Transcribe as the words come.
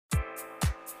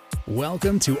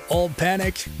Welcome to All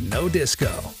Panic, No Disco,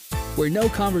 where no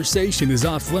conversation is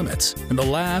off limits and the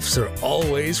laughs are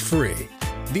always free.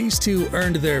 These two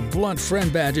earned their blunt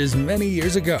friend badges many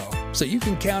years ago, so you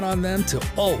can count on them to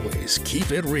always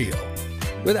keep it real.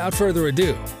 Without further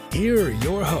ado, here are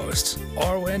your hosts,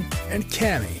 Arwen and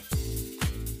Cammie.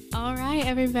 All right,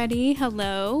 everybody.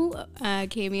 Hello.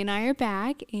 Cammie and I are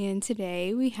back, and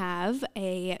today we have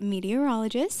a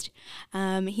meteorologist.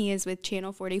 He is with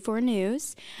Channel 44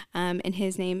 News, and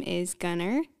his name is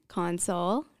Gunnar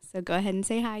Consol. So go ahead and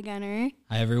say hi, Gunnar.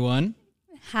 Hi, everyone.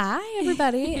 Hi,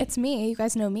 everybody. It's me. You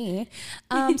guys know me.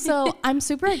 So I'm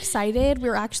super excited. We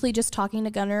were actually just talking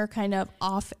to Gunnar kind of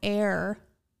off air.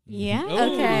 Yeah.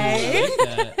 Oh, Okay.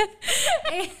 I like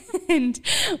that. And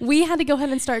we had to go ahead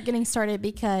and start getting started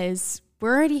because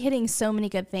we're already hitting so many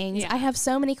good things. Yeah. I have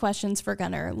so many questions for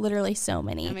Gunnar, literally so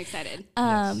many. I'm excited.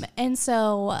 Yes. And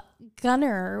so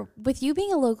Gunnar, with you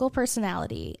being a local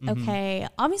personality, okay,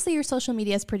 obviously your social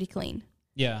media is pretty clean,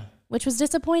 Yeah. which was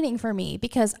disappointing for me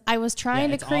because I was trying Yeah,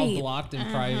 to it's create. all blocked and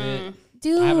private.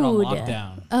 Dude. I have it on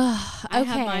lockdown. I have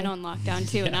okay. mine on lockdown,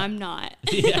 too, and I'm not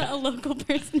Yeah. a local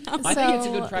personality. I think it's a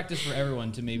So- good practice for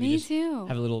everyone to maybe Me just too.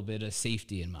 have a little bit of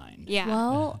safety in mind. Yeah.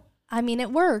 Well, I mean,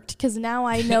 it worked because now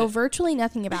I know virtually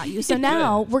nothing about you. So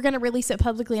now we're going to release it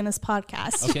publicly in this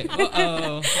podcast. Okay.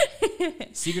 Uh-oh.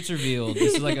 Secrets revealed.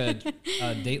 This is like a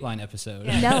Dateline episode.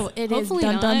 Yeah. No, it is Hopefully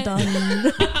dun dun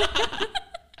not. dun.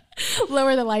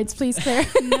 Lower the lights, please, Claire.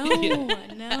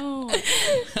 No.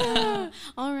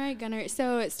 All right, Gunnar.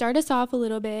 So start us off a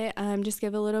little bit. Just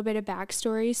give a little bit of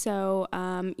backstory. So,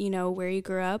 where you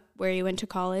grew up, where you went to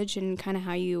college, and kind of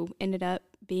how you ended up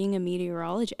being a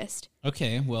meteorologist.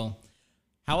 Okay. Well,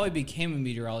 how I became a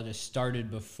meteorologist started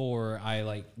before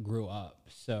I grew up.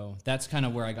 So that's kind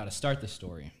of where I got to start the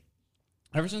story.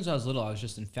 Ever since I was little, I was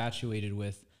just infatuated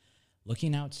with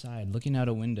looking outside, looking out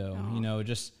a window,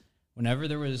 just whenever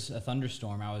there was a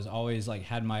thunderstorm, I was always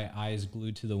had my eyes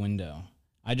glued to the window.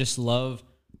 I just love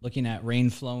looking at rain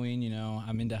flowing,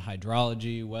 I'm into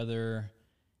hydrology, weather,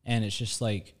 and it's just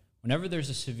whenever there's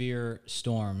a severe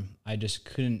storm, I just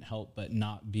couldn't help but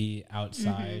not be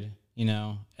outside,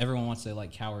 Everyone wants to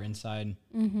cower inside.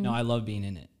 No, I love being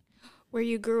in it. Where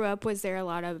you grew up, was there a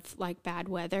lot of bad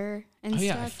weather and Oh,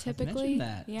 yeah, stuff I've typically? mentioned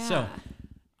that. Yeah. So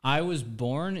I was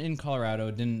born in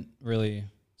Colorado, didn't really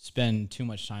spend too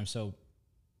much time. So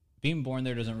being born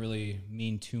there doesn't really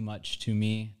mean too much to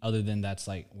me other than that's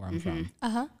where I'm from.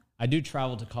 Uh-huh. I do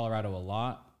travel to Colorado a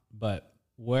lot, but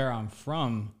where I'm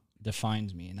from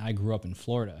defines me. And I grew up in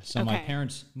Florida. So my Okay.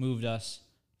 parents moved us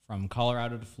from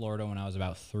Colorado to Florida when I was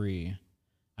about 3.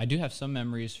 I do have some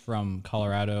memories from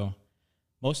Colorado.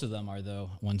 Most of them are, though,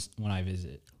 when I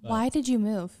visit. But Why did you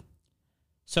move?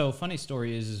 so funny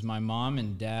story is my mom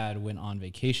and dad went on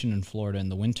vacation in Florida in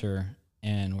the winter,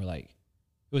 and it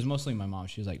was mostly my mom.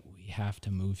 She was like, we have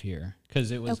to move here because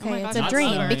it was Okay, God, it's a not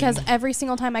dream summer. because every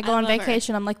single time I go I on love her.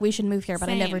 vacation, I'm like, we should move here, but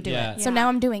I never Same. do Yeah. it. So Yeah. now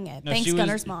I'm doing it. No, Thanks, she was-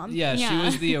 Gunnar's mom. Yeah, she Yeah.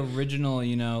 was the original,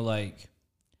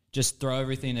 just throw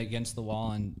everything against the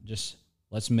wall and just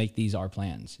let's make these our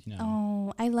plans,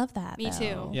 Oh, I love that. Me though.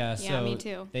 too. Yeah, so me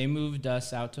too. they moved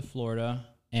us out to Florida,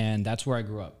 and that's where I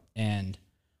grew up. And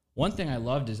one thing I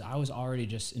loved is I was already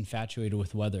just infatuated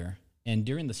with weather. And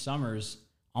during the summers,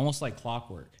 almost like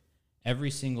clockwork,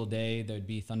 every single day there'd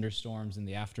be thunderstorms in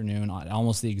the afternoon at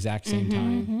almost the exact same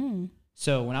time. Mm-hmm.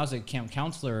 So when I was a camp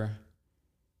counselor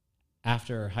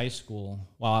after high school,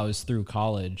 while I was through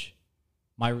college,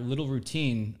 my little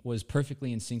routine was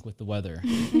perfectly in sync with the weather.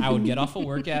 I would get off of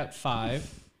work at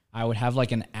 5. I would have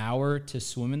an hour to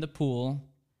swim in the pool.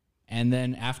 And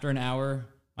then after an hour,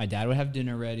 my dad would have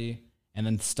dinner ready. And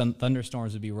then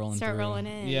thunderstorms would be rolling Start through. rolling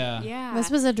in. Yeah. Yeah. This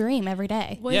was a dream every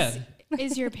day. Was,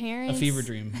 Is your parents A fever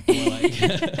dream. More like.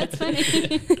 That's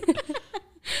funny.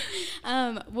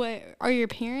 What are your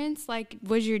parents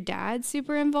was your dad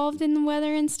super involved in the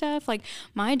weather and stuff?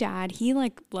 My dad, he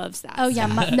loves that. Oh yeah,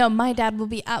 my dad will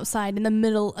be outside in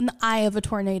the eye of a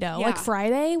tornado. Yeah.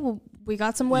 Friday, we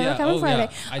got some weather coming Friday.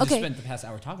 Yeah. I just spent the past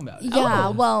hour talking about it. Yeah,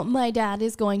 Oh. well, my dad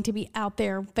is going to be out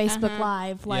there Facebook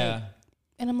Live, Yeah.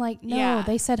 and I'm like, no, Yeah.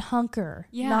 they said hunker,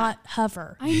 Yeah. not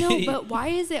hover. I know, but why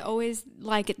is it always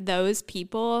those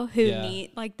people who Yeah.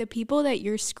 need the people that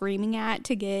you're screaming at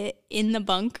to get in the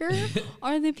bunker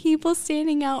are the people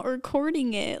standing out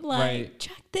recording it? Right.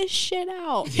 Check this shit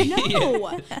out.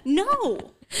 No,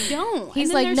 no, don't. He's And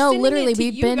then like, they're no, sending literally, it to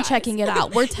we've you been guys. checking it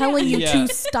out. We're telling you Yeah. to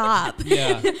stop.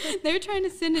 Yeah. They're trying to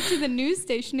send it to the news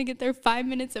station to get their 5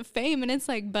 minutes of fame, and it's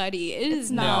buddy, it is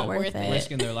not not worth worth it. it.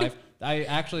 Risking their life. I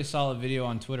actually saw a video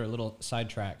on Twitter, a little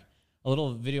sidetrack, a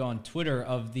little video on Twitter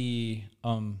of the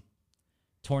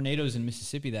tornadoes in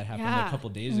Mississippi that happened Yeah. a couple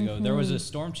days ago. There was a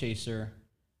storm chaser.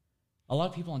 A lot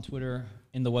of people on Twitter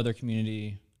in the weather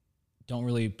community don't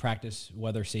really practice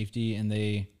weather safety, and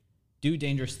they do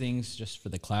dangerous things just for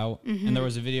the clout. And there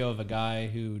was a video of a guy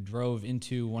who drove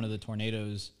into one of the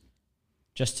tornadoes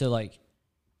just to like,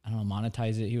 I don't know,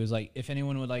 monetize it. He was like, if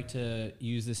anyone would like to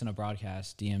use this in a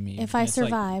broadcast, DM me. If And I it's like-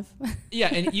 survive. yeah,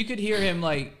 and you could hear him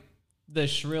like the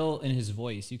shrill in his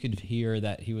voice. You could hear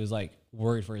that he was like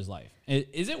worried for his life.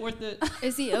 Is it worth it?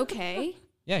 Is he okay?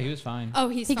 Yeah, he was fine. Oh,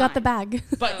 he's He got the bag.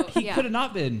 But so, he yeah. could have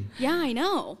not been. Yeah, I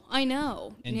know.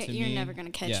 And to You're me, never going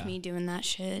to catch yeah. me doing that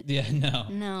shit. Yeah, no.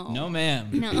 No. No, ma'am.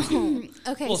 No.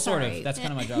 Okay, Well, sorry. sort of. That's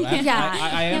kind of my job. Yeah.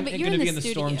 I am but going you're to in be the in the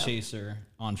storm studio. chaser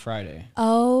on Friday.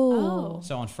 Oh.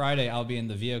 So on Friday, I'll be in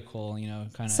the vehicle,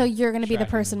 kind of. So you're going to be the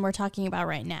tracking. person we're talking about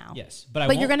right now. Yes, But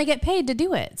you're won't- going to get paid to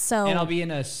do it. So and I'll be in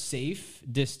a safe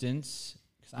distance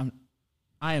because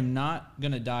I am not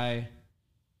going to die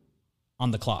on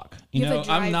the clock. You have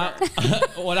know, a I'm not.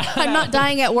 What I'm not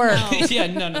dying at work. yeah,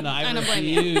 no. I don't blame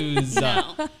you. refuse.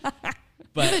 No.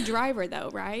 But You have a driver, though,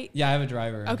 right? yeah, I have a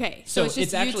driver. Okay, so so it's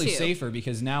just you actually two. safer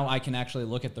because now I can actually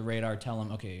look at the radar, tell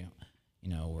them, okay,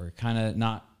 we're kind of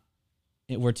not,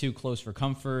 we're too close for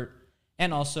comfort,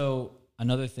 and also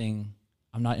another thing,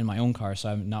 I'm not in my own car, so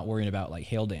I'm not worrying about like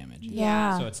hail damage.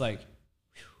 Yeah. So it's like.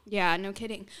 Yeah, no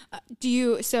kidding.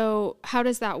 So how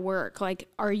does that work? Like,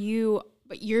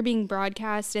 but you're being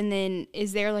broadcast, and then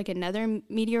is there like another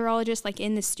meteorologist like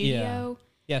in the studio?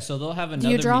 Yeah, so they'll have another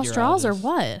Do you draw straws or meteorologist.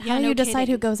 what? Yeah, How do no you decide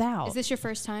kidding. who goes out? Is this your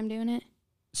first time doing it?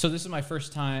 So this is my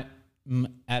first time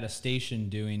at a station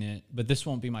doing it, but this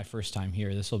won't be my first time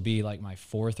here. This will be like my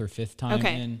fourth or fifth time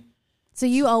Okay. in. So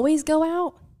you always go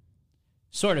out?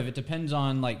 Sort of. It depends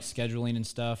on like scheduling and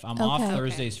stuff. I'm off Okay.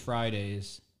 Thursdays,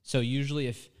 Fridays. So usually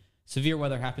if severe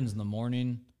weather happens in the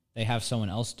morning, they have someone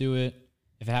else do it.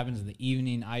 If it happens in the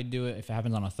evening, I do it. If it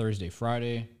happens on a Thursday,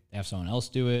 Friday, they have someone else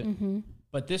do it.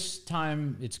 But this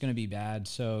time it's going to be bad.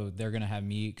 So they're going to have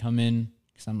me come in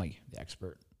because I'm like the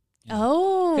expert.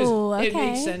 Oh, okay. It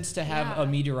makes sense to have Yeah. a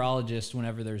meteorologist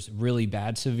whenever there's really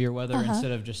bad severe weather Uh-huh.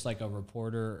 instead of just like a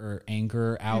reporter or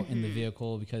anchor out in the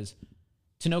vehicle, because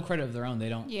to no credit of their own, they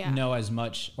don't Yeah. know as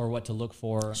much or what to look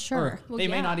for. Sure. Or Well, they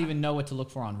may not yeah. even know what to look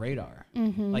for on radar.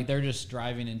 Like they're just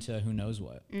driving into who knows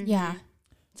what. Yeah.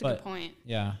 That's a good point.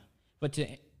 Yeah. But to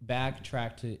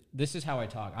backtrack to, this is how I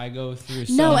talk. I go through No,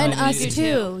 so and many- us We do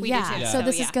too. We do Yeah. too. So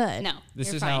this yeah. is good. No, This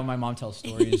you're is fine. how my mom tells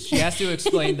stories. She has to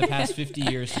explain the past 50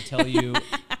 years to tell you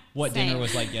what dinner Same.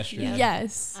 was like yesterday.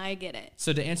 Yes. I get it.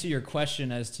 So to answer your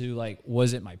question as to like,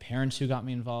 was it my parents who got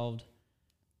me involved?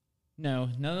 No,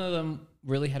 none of them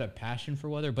really had a passion for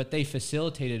weather, but they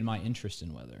facilitated my interest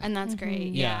in weather. And that's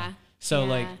great. Yeah. So Yeah.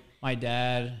 like my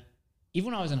dad,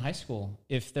 even when I was in high school,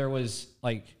 if there was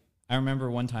like, I remember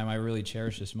one time I really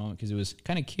cherished this moment because it was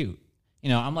kind of cute.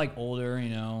 I'm like older,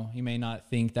 you may not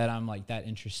think that I'm like that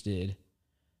interested,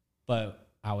 but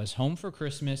I was home for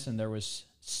Christmas and there was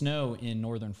snow in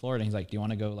northern Florida. He's like, do you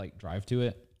want to go like drive to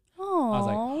it? Oh. I was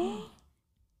like,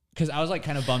 because I was like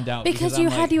kind of bummed out. Because I'm you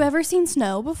like, had you ever seen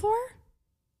snow before?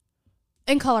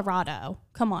 In Colorado.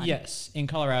 Come on. Yes, in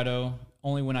Colorado,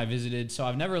 only when I visited. So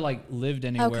I've never like lived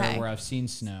anywhere Okay. where I've seen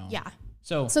snow. Yeah.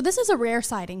 So So this is a rare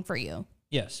sighting for you.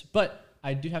 yes, but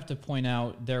I do have to point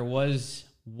out there was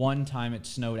one time it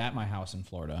snowed at my house in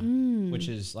Florida, which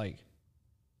is like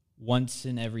once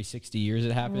in every 60 years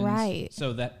it happens. Right.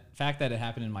 So that fact that it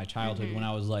happened in my childhood when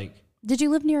I was like, Did you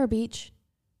live near a beach?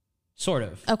 sort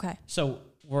of. Okay. So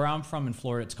where I'm from in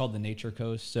Florida, it's called the Nature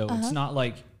Coast. So it's not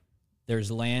like there's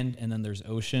land and then there's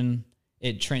ocean.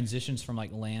 It transitions from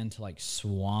like land to like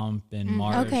swamp and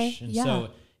marsh. Okay, And yeah. so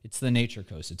it's the Nature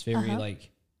Coast. It's very like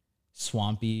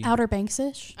swampy. Outer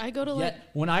Banks-ish? I go to Yeah,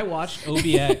 when I watched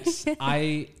OBX,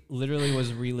 I literally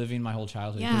was reliving my whole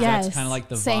childhood. 'cause Yeah. That's Yes, kind of like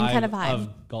the same vibe, kind of vibe.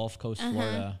 of Gulf Coast,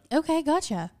 Florida. Okay,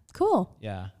 gotcha. Cool.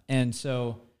 Yeah. And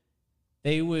so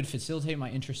they would facilitate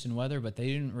my interest in weather, but they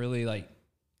didn't really like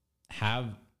have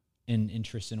an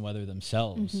interest in weather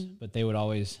themselves. But they would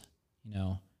always,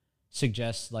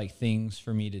 suggest like things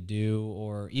for me to do.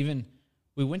 Or even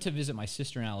we went to visit my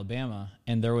sister in Alabama,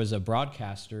 and there was a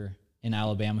broadcaster in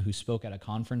Alabama who spoke at a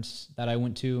conference that I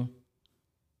went to.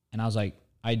 And I was like,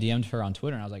 I DM'd her on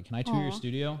Twitter and I was like, can I tour your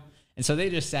studio? And so they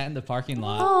just sat in the parking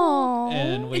lot Oh.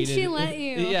 and waited. she let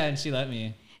you? Yeah, and she let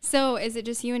me. So is it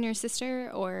just you and your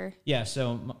sister, or? Yeah,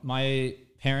 so my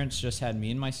parents just had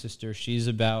me and my sister. She's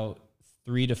about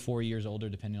 3 to 4 years older,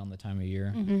 depending on the time of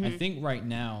year. I think right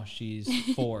now she's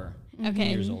 4 Okay.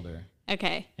 years older.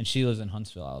 Okay. And she lives in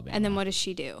Huntsville, Alabama. And then what does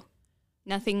she do?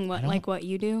 Nothing like what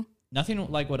you do?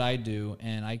 Nothing like what I do,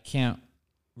 and I can't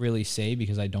really say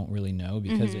because I don't really know,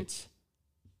 because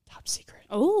Top secret.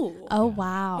 Oh,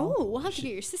 wow. Oh, we'll have to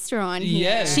get your sister on here.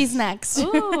 Yes. She's next.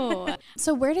 Oh.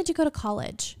 So where did you go to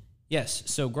college? Yes.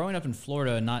 So growing up in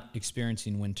Florida, not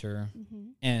experiencing winter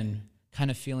and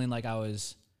kind of feeling like I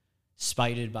was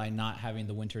spited by not having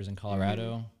the winters in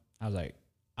Colorado, I was like,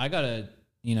 I got to,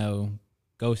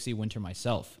 go see winter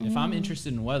myself. If I'm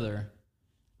interested in weather,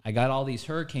 I got all these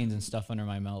hurricanes and stuff under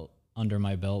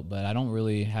my belt, but I don't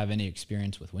really have any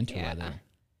experience with winter weather.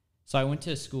 So I went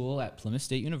to school at Plymouth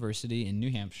State University in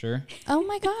New Hampshire. Oh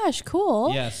my gosh,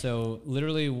 cool. Yeah, so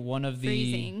literally one of the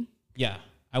Freezing. Yeah,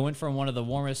 I went from one of the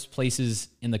warmest places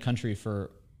in the country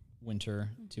for winter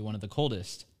to one of the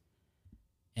coldest.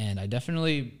 And I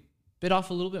definitely bit off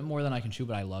a little bit more than I can chew,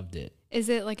 but I loved it. Is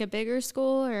it like a bigger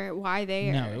school or why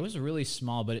there? No, it was really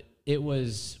small, but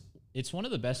it's one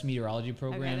of the best meteorology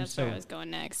programs. Okay, that's where I was going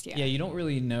next. Yeah. Yeah, you don't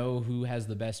really know who has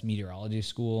the best meteorology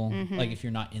school, like if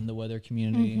you're not in the weather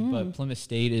community. But Plymouth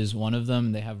State is one of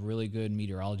them. They have really good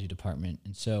meteorology department.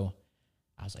 And so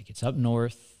I was like, it's up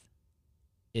north.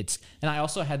 And I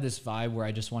also had this vibe where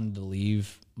I just wanted to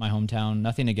leave my hometown.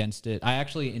 Nothing against it. I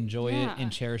actually enjoy it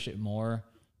and cherish it more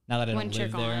now that I don't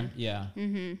live there. Yeah.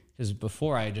 Because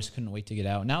before I just couldn't wait to get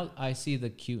out. Now I see the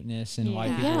cuteness and why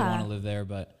people would want to live there,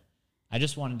 but I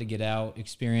just wanted to get out,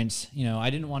 experience, I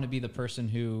didn't want to be the person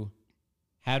who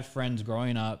had friends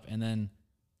growing up and then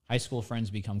high school friends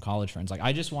become college friends. Like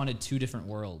I just wanted two different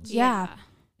worlds. Yeah.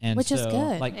 And which is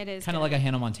good. Like it is kind of like a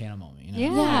Hannah Montana moment,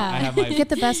 Yeah. I have my Get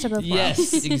the best of both worlds.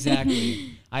 Yes,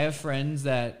 exactly. I have friends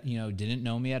that, didn't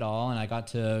know me at all and I got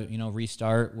to,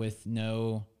 restart with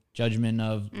no judgment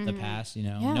of the past,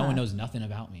 no one knows nothing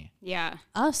about me. Yeah.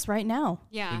 Us right now.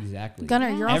 Yeah. Exactly. Gunnar,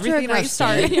 you're off to a Everything great I've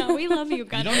start. said, Yeah, we love you, you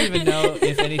Gunnar. don't even know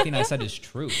if anything I said is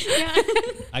true. Yeah.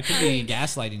 I could be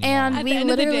gaslighting you. And all. At we the end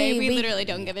of the literally day, we literally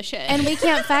don't give a shit. and we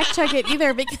can't fact check it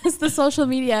either because the social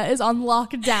media is on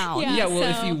lockdown. Yeah. Yeah, well,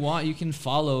 if so- you want, you can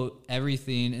follow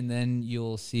everything and then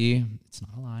you'll see it's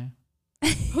not a lie.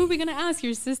 Who are we gonna ask?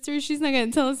 Your sister? She's not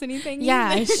gonna tell us anything.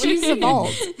 Yeah, either. she's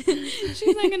evolved.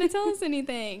 She's not gonna tell us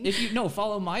anything. If you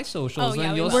follow my socials, Oh, yeah,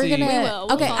 then we you'll will. We're see. gonna We will.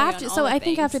 We'll okay follow you after. on So all the I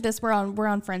think things. after this, we're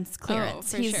on friends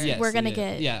clearance. for sure. Yes, We're gonna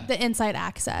get yeah. the inside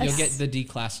access. You'll get the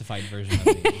declassified version of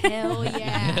me. Hell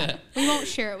yeah. We won't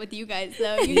share it with you guys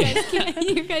though. You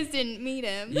guys didn't meet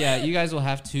him. Yeah, you guys will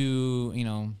have to,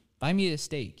 buy me a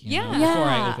steak Yeah. before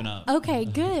I open up. Okay,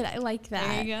 good. I like that.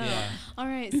 There you go. Yeah. All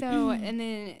right. So, and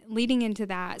then leading into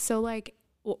that, so like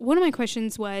one of my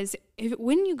questions was,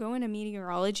 when you go into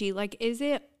meteorology, like, is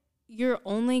it you're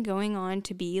only going on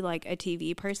to be like a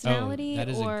TV personality, that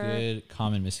is or a good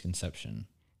common misconception.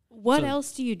 what So-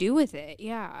 else do you do with it?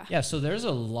 Yeah. Yeah, so there's a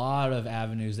lot of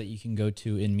avenues that you can go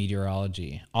to in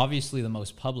meteorology. Obviously, the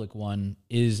most public one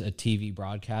is a TV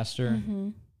broadcaster.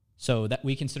 So that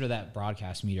we consider that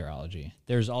broadcast meteorology.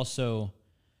 There's also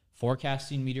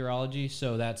forecasting meteorology.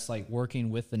 So that's like working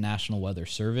with the National Weather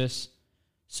Service.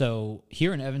 So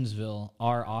here in Evansville,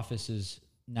 our office is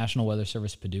National Weather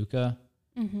Service Paducah.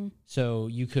 So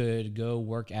you could go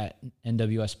work at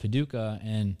NWS Paducah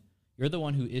and you're the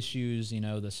one who issues,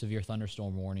 the severe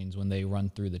thunderstorm warnings when they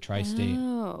run through the tri-state.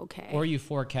 Oh, okay. Or you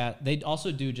forecast. They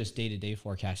also do just day-to-day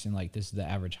forecasting, like this is the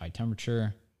average high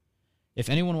temperature. If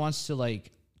anyone wants to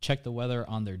check the weather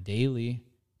on their daily,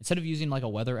 instead of using like a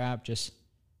weather app, just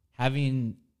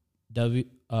having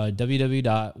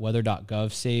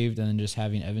www.weather.gov saved and then just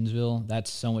having Evansville,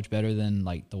 that's so much better than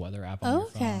like the weather app on your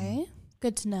phone. Okay,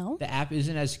 good to know. The app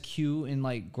isn't as cute and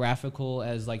like graphical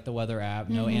as like the weather app,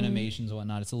 no animations and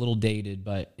whatnot. It's a little dated,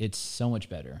 but it's so much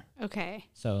better. Okay.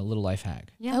 So a little life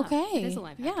hack. Yeah. Okay. It is a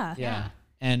life hack. Yeah. Yeah.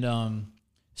 And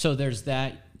so there's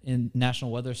that in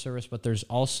National Weather Service, but there's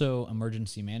also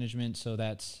emergency management. So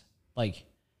that's like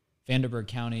Vanderburgh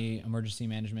County Emergency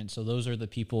Management. So those are the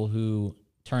people who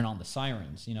turn on the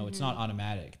sirens. It's not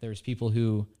automatic. There's people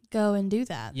who Go and do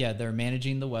that. yeah, they're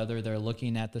managing the weather. They're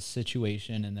looking at the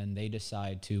situation and then they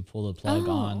decide to pull the plug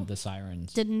on the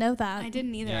sirens. Didn't know that. I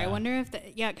didn't either. Yeah. I wonder if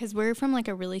because we're from like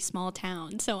a really small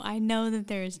town, so I know that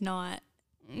there's not.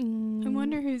 I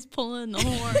wonder who's pulling the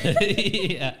horn.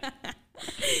 Yeah.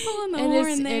 Pulling the It horn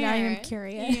is- there. and I am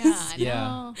curious. Yeah, I Yeah.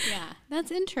 know. Yeah, that's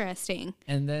interesting.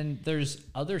 And then there's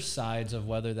other sides of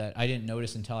weather that I didn't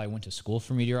notice until I went to school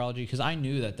for meteorology, because I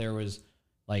knew that there was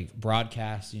like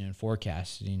broadcasting and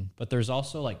forecasting, but there's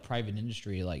also like private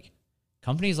industry, like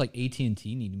companies like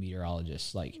AT&T need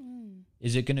meteorologists. Like,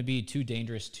 is it going to be too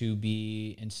dangerous to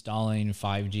be installing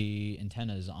 5G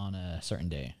antennas on a certain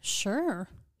day? Sure.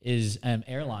 Is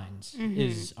airlines,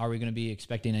 are we going to be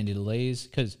expecting any delays?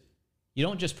 Because you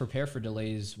don't just prepare for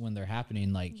delays when they're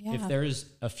happening. Like if there's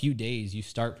a few days, you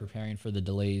start preparing for the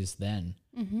delays then.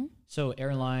 So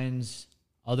airlines,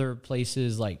 other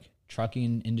places like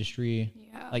trucking industry.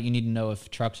 Yeah. Like you need to know if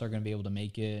trucks are going to be able to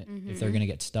make it, if they're going to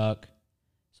get stuck.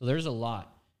 So there's a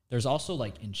lot. There's also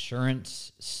like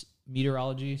insurance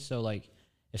meteorology. So like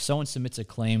if someone submits a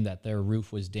claim that their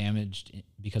roof was damaged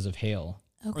because of hail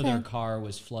or their car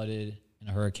was flooded in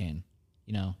a hurricane,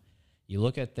 you know, you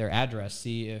look at their address,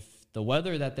 see if the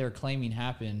weather that they're claiming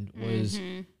happened was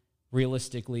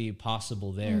realistically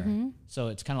possible there. So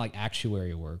it's kind of like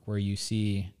actuary work where you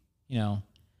see, you know,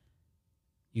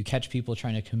 you catch people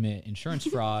trying to commit insurance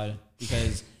fraud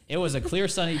because it was a clear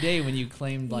sunny day when you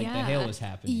claimed like the hail was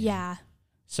happening. Yeah.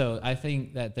 So I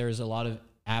think that there's a lot of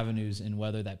avenues in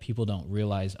weather that people don't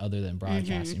realize other than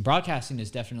broadcasting. Broadcasting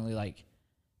is definitely like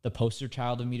the poster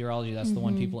child of meteorology. That's the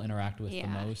one people interact with the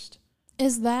most.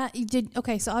 Is that you did?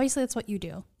 Okay, so obviously that's what you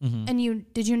do. And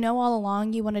did you know all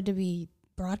along you wanted to be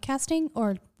broadcasting,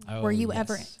 or were you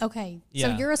ever? Okay, so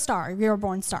you're a star. You're a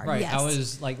born star. Right. Yes. I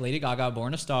was like Lady Gaga,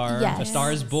 born a star. Yes. A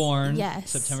Star is Born.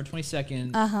 Yes. September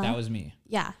 22nd. That was me.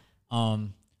 Yeah.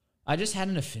 I just had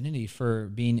an affinity for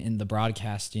being in the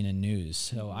broadcasting and news.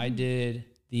 So I did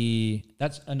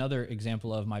that's another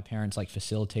example of my parents like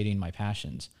facilitating my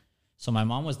passions. So my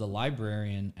mom was the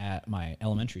librarian at my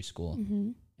elementary school,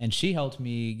 and she helped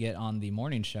me get on the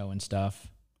morning show and stuff.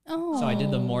 Oh. So I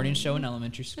did the morning show in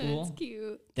elementary school. That's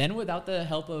cute. Then without the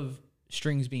help of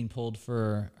strings being pulled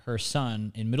for her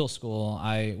son in middle school,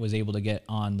 I was able to get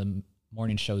on the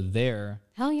morning show there.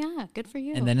 Hell yeah. Good for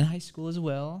you. And then in high school as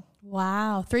well.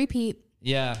 Wow. 3-peat.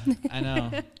 Yeah, I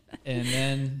know. And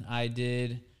then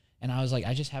and I was like,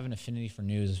 I just have an affinity for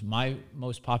news. My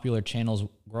most popular channels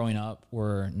growing up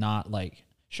were not like,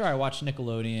 sure, I watched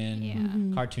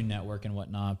Nickelodeon, Cartoon Network and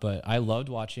whatnot, but I loved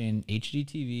watching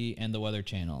HGTV and the Weather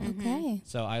Channel. Okay.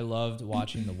 So I loved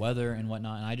watching the weather and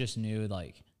whatnot, and I just knew,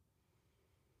 like,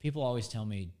 people always tell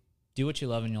me, do what you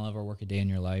love and you'll never work a day in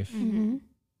your life.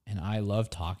 And I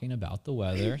love talking about the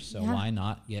weather, so why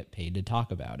not get paid to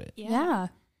talk about it? Yeah.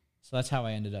 So that's how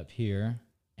I ended up here.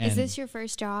 And Is this your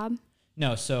first job?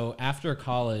 no, so after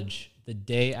college, the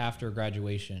day after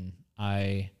graduation,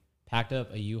 I packed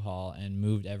up a U-Haul and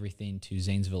moved everything to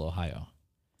Zanesville, Ohio.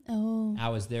 Oh. I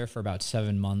was there for about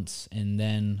 7 months, and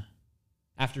then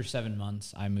after 7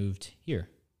 months, I moved here.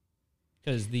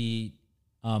 Because the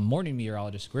morning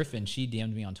meteorologist, Griffin, she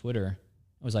DM'd me on Twitter.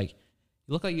 I was like,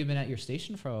 you look like you've been at your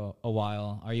station for a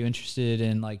while. Are you interested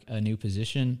in like a new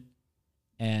position?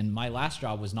 And my last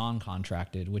job was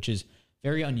non-contracted, which is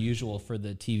very unusual for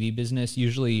the TV business.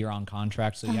 Usually you're on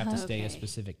contract, so you have to stay a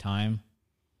specific time.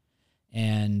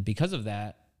 And because of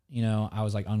that, you know, I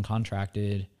was like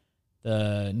uncontracted.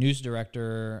 The news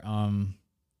director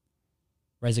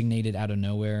resignated out of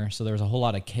nowhere. So there was a whole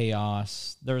lot of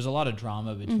chaos. There was a lot of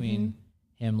drama between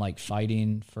him like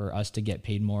fighting for us to get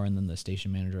paid more and then the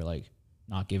station manager like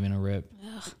not giving a rip.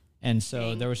 Ugh. And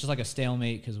so there was just like a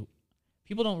stalemate because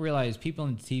people don't realize people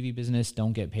in the TV business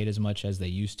don't get paid as much as they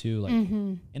used to. Like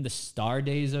in the star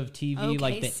days of TV, Okay,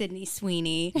 like Sydney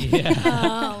Sweeney.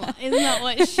 yeah, Isn't that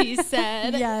what she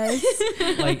said? Yes.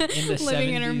 like in the 70s.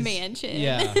 Living in her mansion.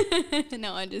 Yeah,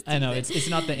 No, I'm just I know teasing. it's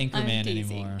not the Anchorman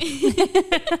teasing. anymore.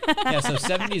 Yeah, so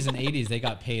 70s and 80s they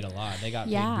got paid a lot. They got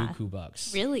paid buku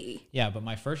bucks. Really? Yeah, but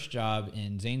my first job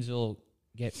in Zanesville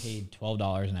get paid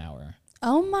 $12 an hour.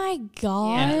 Oh my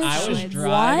God. And I was With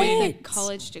driving. a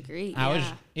college degree.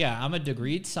 I'm a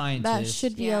degreed scientist. That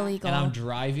should be illegal. And I'm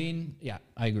driving. Yeah,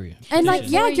 I agree. And like, It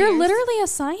is. yeah, 4 you're years? literally a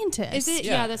scientist. Is it?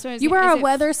 Yeah. Yeah, that's what I was You gonna- are is a it-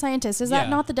 weather scientist. Is that Yeah.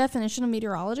 not the definition of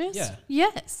meteorologist? Yeah.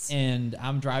 Yes. And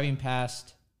I'm driving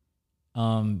past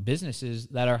businesses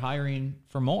that are hiring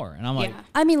for more. And I'm like, Yeah.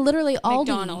 I mean, literally Aldi.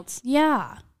 McDonald's.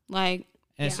 Yeah. Like,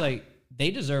 and it's like,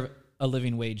 they deserve a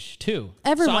living wage too.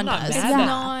 Everyone so I'm not does. Mad Yeah. that,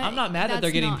 I'm not mad that they're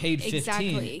That's getting not- paid 15.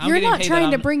 exactly. I'm You're getting not paid trying that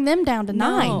to I'm- bring them down to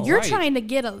 9. You're right. trying to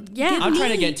get a, yeah. I'm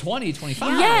trying to get 20,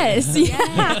 25. Yes.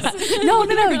 Yes. No.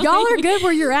 Y'all are good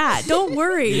where you're at. Don't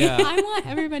worry. Yeah. I want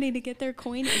everybody to get their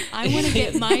coin. And I want to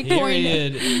get my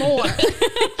Period. coin more.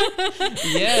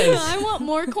 Yes. I want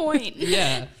more coin.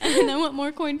 Yeah. And I want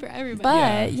more coin for everybody.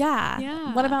 But Yeah.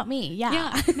 yeah. What about me?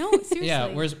 yeah. No, seriously.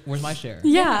 Yeah. Where's my share?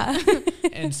 Yeah.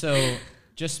 And so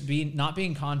just not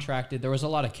being contracted, there was a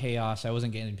lot of chaos. I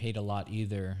wasn't getting paid a lot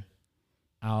either.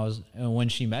 And when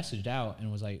she messaged out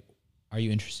and was like, are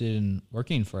you interested in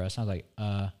working for us? I was like,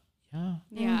 yeah.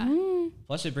 Yeah.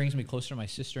 Plus it brings me closer to my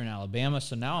sister in Alabama.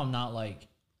 So now I'm not like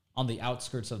on the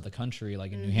outskirts of the country,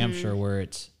 like in New Hampshire, where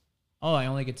it's, I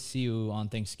only get to see you on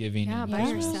Thanksgiving. Yeah, and by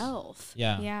Christmas. yourself.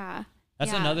 Yeah. Yeah.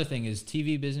 That's Yeah. another thing is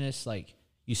TV business. Like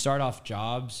you start off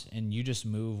jobs and you just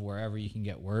move wherever you can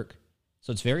get work.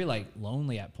 So it's very like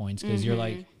lonely at points because you're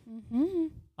like,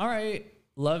 all right,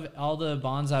 love all the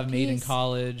bonds I've made in Peace.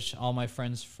 college, all my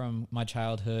friends from my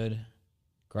childhood,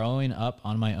 growing up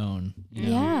on my own. You know?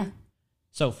 Yeah.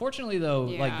 So fortunately, though,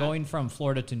 Yeah. like going from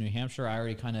Florida to New Hampshire, I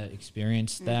already kind of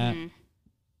experienced that.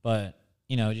 But,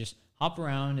 you know, just hop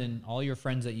around and all your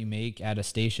friends that you make at a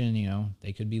station, you know,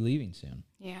 they could be leaving soon.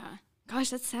 Yeah. Gosh,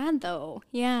 that's sad though.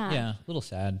 Yeah. Yeah, a little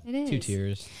sad. It 2 is.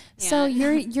 tears. So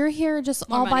you're here just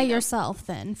More all by money, though. yourself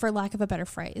then, for lack of a better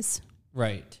phrase.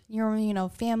 Right. You're,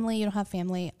 family, you don't have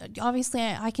family. Obviously,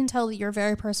 I can tell that you're a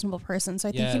very personable person, so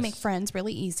I think you make Yes. friends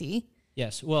really easy,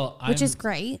 Yes. Well, which I'm, is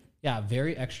great. yeah,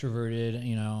 very extroverted,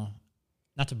 you know,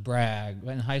 not to brag,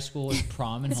 but in high school was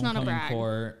prom and It's not a homecoming brag.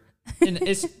 court. And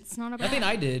it's It's not a nothing brag.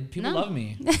 I did. People No. love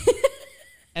me.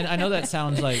 And I know that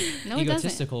sounds like No, it doesn't.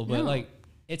 egotistical, but No. like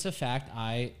it's a fact.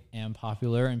 I am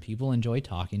popular and people enjoy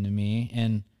talking to me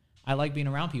and I like being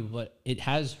around people, but it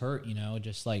has hurt, you know,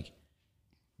 just like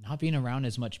not being around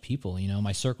as much people, you know,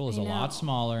 my circle is a lot know.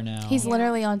 smaller now. He's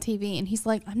literally on TV, and he's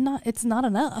like, it's not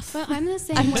enough. But I'm the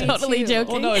same I'm way totally too.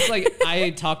 joking. well, no, it's like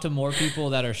I talk to more people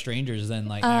that are strangers than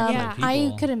like actual Yeah. people.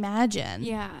 I could imagine.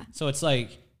 Yeah. So it's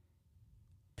like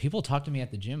people talk to me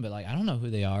at the gym, but like I don't know who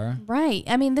they are. Right.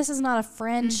 I mean, this is not a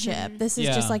friendship. This is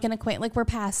Yeah. just like an acquaintance, like we're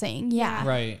passing. Yeah.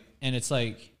 Right. And it's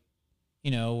like,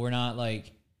 you know, we're not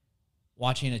like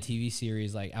watching a TV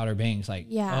series like Outer Banks. Like,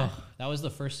 Yeah. oh, that was the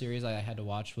first series I had to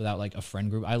watch without like a friend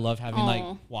group. I love having like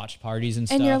Aw. watch parties and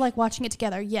stuff. And you're like watching it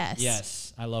together. Yes.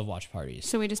 yes, I love watch parties.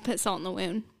 So we just put salt in the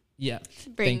wound. Yeah.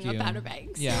 Bringing Thank up you. Outer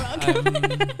Banks. Yeah. I'm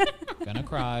gonna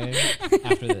cry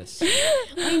after this.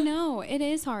 I know it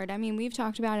is hard. I mean, we've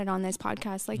talked about it on this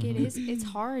podcast. Like it's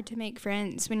hard to make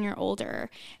friends when you're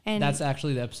older. And That's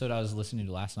actually the episode I was listening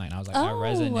to last night. And I was like, I Oh,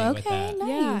 resonate with okay. that.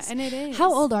 Nice. yeah, and it is.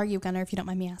 How old are you, Gunnar, if you don't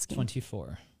mind me asking?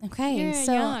 24. Okay. You're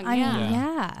so, young, I mean, yeah.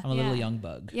 yeah. I'm a little Yeah. young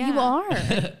bug. Yeah. You are.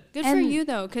 Good for And- you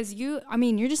though, because you're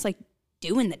just like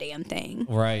doing the damn thing.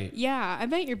 Right. Yeah, I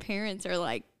bet your parents are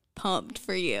like pumped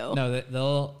for you. No,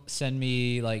 they'll send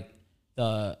me like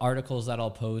the articles that I'll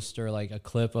post or like a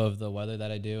clip of the weather that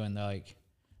I do, and they're like,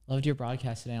 "Loved your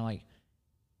broadcast today." I'm like,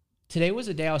 "Today was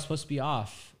a day I was supposed to be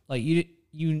off." Like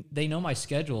they know my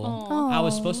schedule. Aw. I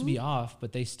was supposed to be off,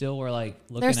 but they still were like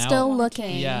looking They're out. still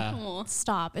looking. Yeah. Aw.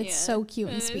 Stop. It's Yeah, so cute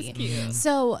and it is sweet. cute.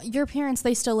 So your parents,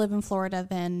 they still live in Florida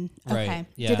then? Right, Okay.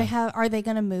 yeah. Are they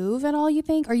going to move at all, you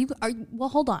think? Well,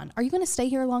 hold on. Are you going to stay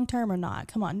here long term or not?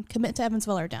 Come on. Commit to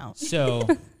Evansville or don't. So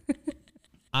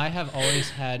I have always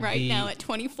had Right now at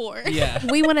 24. yeah.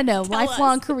 We want to know. us.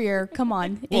 Lifelong career. Come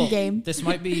on. Well, In game. This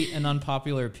might be an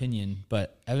unpopular opinion,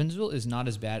 but Evansville is not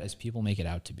as bad as people make it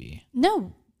out to be.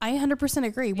 No, I 100%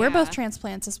 agree. We're Yeah. both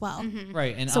transplants as well.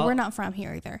 Right. And So I'll- we're not from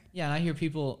here either. Yeah, and I hear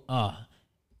people,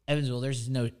 Evansville, there's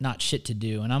not shit to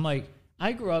do. And I'm like,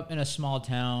 I grew up in a small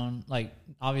town, like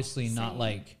obviously not Same.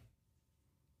 like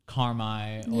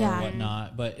Carmi or Yeah.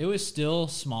 whatnot, but it was still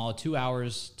small, 2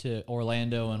 hours to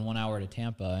Orlando and 1 hour to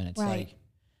Tampa. And it's Right. like,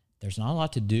 there's not a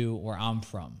lot to do where I'm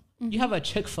from. You have a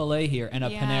Chick-fil-A here and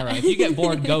a Yeah. Panera. If you get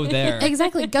bored, go there.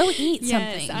 Exactly. Go eat Yes,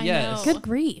 something. I Yes. know. Good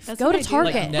grief. That's Go what to I do.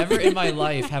 Target. Like never in my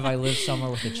life have I lived somewhere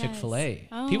with a Chick-fil-A.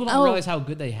 Oh. People don't Oh. realize how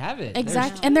good they have it.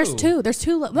 Exactly. And there's two. There's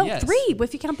two. No, Yes. three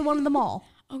if you count the one in the mall.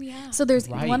 Oh yeah. So there's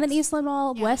Right. one in Eastland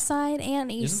Mall, Yeah. West Side,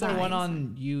 and East Isn't there Side. one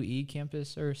on UE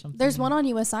campus or something? There's one on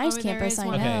USI's Oh, there campus, is I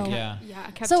one. know. Okay, yeah. Yeah,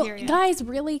 So, cafeteria. guys,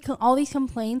 really, all these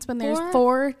complaints when there's Four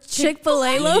four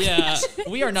Chick-fil-A locations? Yeah,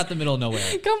 we are not the middle of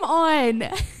nowhere. Come on.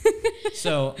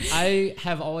 So I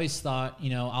have always thought,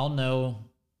 I'll know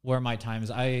where my time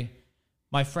is.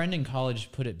 My friend in college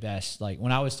put it best. Like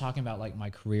when I was talking about like my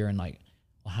career and like,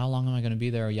 well, how long am I going to be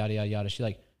there? Or yada, yada, yada. She's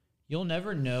like, you'll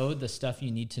never know the stuff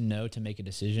you need to know to make a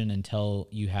decision until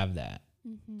you have that.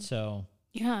 So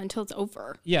yeah, until it's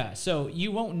over. yeah, so you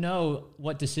won't know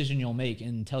what decision you'll make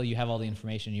until you have all the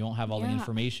information. You won't have all the Yeah.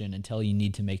 information until you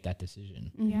need to make that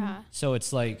decision. Yeah. So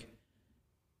it's like,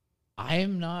 I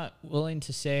am not willing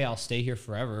to say I'll stay here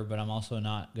forever, but I'm also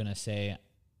not going to say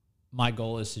my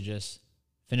goal is to just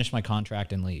finish my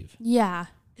contract and leave. Yeah.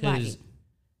 Because Right.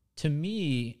 to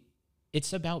me,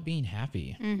 it's about being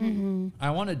happy. Mm-hmm.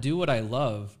 I want to do what I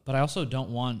love, but I also don't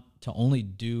want to only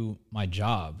do my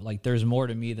job. Like there's more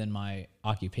to me than my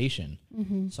occupation.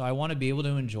 So I want to be able to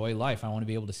enjoy life. I want to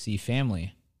be able to see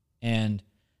family. And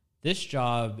this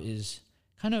job is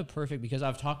kind of perfect because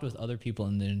I've talked with other people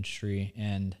in the industry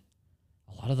and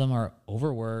a lot of them are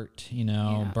overworked,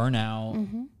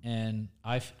 burnout. And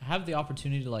I have the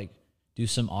opportunity to like do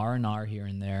some R&R here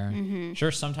and there.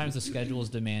 Sure, sometimes the schedule is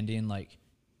demanding. Like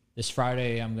this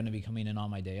Friday, I'm going to be coming in on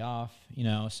my day off,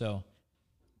 So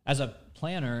as a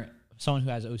planner, someone who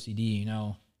has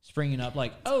OCD, springing up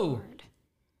like, oh,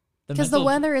 Because the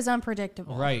weather is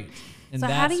unpredictable. Right. And so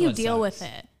how do you deal with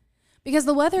it? Because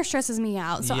the weather stresses me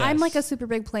out. So I'm like a super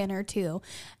big planner too.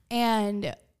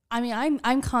 And I mean,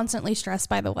 I'm constantly stressed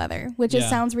by the weather, which it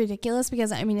sounds ridiculous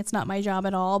because I mean, it's not my job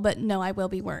at all, but no, I will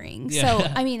be worrying. Yeah. So,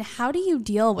 I mean, how do you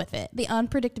deal with it? The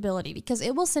unpredictability, because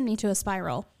it will send me to a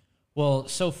spiral. Well,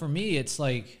 so for me, it's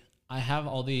like, I have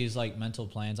all these like mental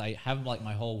plans. I have like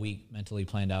my whole week mentally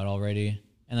planned out already.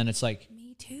 And then it's like,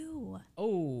 me too.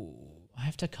 Oh, I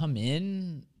have to come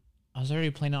in. I was already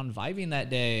planning on vibing that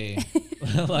day.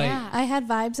 I had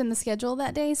vibes in the schedule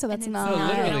that day, so that's not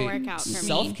going to work out for me.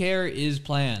 Self-care is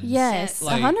planned. Yes,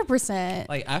 100%.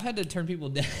 Like I've had to turn people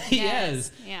down.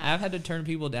 Yes. Yeah. I've had to turn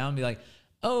people down and be like,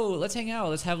 oh, let's hang out.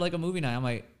 Let's have like a movie night. I'm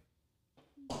like,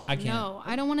 I can't. No,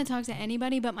 I don't want to talk to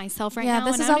anybody but myself right now.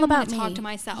 Yeah, this is all about me. Talk to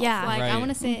myself. Yeah. Like I want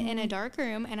to sit in a dark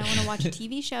room and I want to watch a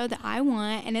TV show that I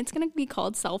want, and it's going to be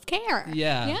called self-care.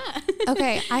 Yeah. Yeah.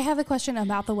 Okay, I have a question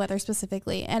about the weather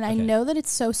specifically, and I know that it's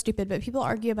so stupid, but people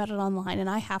argue about it online, and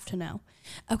I have to know.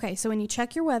 Okay, so when you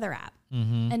check your weather app,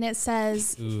 and it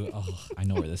says... Ooh, I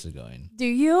know where this is going. Do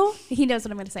you? He knows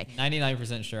what I'm going to say.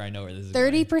 99% sure I know where this is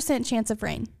going. 30% chance of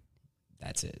rain.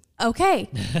 That's it. Okay.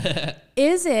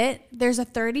 Is it, there's a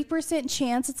 30%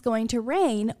 chance it's going to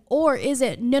rain, or is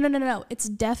it, no, it's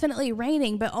definitely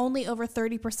raining, but only over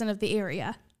 30% of the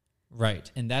area?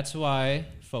 Right. And that's why,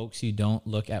 folks, you don't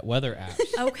look at weather apps.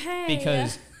 Okay.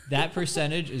 Because that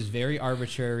percentage is very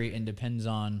arbitrary and depends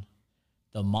on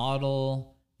the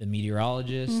model, the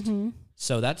meteorologist. Mm-hmm.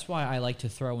 So that's why I like to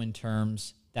throw in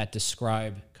terms that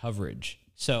describe coverage.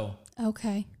 So,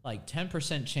 okay, like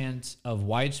 10% chance of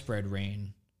widespread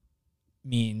rain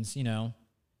means,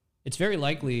 it's very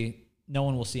likely no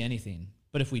one will see anything.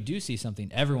 But if we do see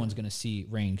something, everyone's going to see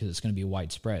rain because it's going to be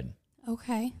widespread.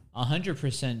 Okay.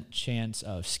 100% chance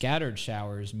of scattered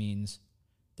showers means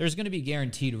there's going to be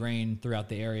guaranteed rain throughout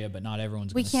the area, but not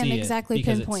everyone's going to see it. We can't exactly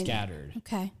pinpoint it's scattered.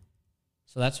 Okay.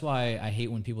 So that's why I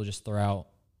hate when people just throw out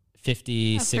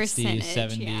 50, 60,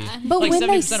 70. Yeah. But like when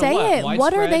they say it,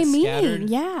 what are they meaning? Scattered.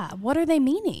 Yeah, what are they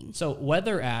meaning? So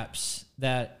weather apps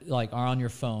that like are on your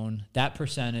phone, that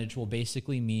percentage will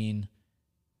basically mean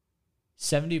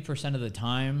 70% of the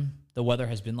time the weather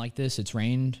has been like this, it's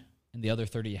rained, and the other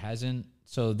 30 hasn't.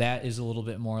 So that is a little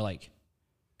bit more like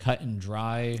cut and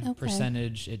dry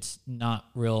percentage. It's not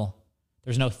real.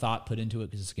 There's no thought put into it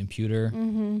because it's a computer.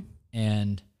 Mm-hmm.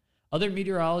 And other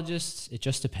meteorologists, it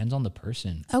just depends on the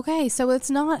person. Okay, so it's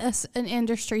not an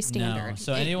industry standard. No.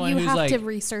 So anyone you who's have to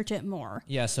research it more.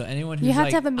 Yeah, so anyone who's you have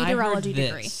to have a meteorology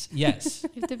degree. Yes.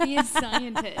 You have to be a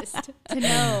scientist to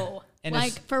know. And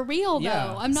like for real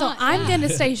though, I'm not. So I'm going to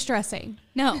stay stressing.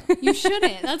 No, you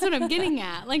shouldn't. That's what I'm getting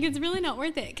at. Like it's really not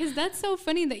worth it. Because that's so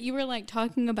funny that you were like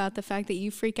talking about the fact that you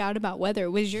freak out about weather.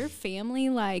 Was your family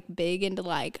like big into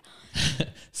like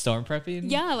storm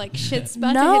prepping? Yeah, like shit's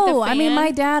about to hit the fan. I mean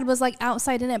my dad was like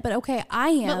outside in it, but okay, I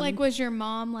am. But like, was your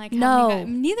mom like? No,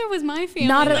 neither was my family.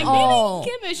 Not at like, all. They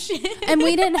didn't give a shit. And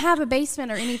we didn't have a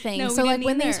basement or anything. No, so like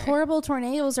when either. these horrible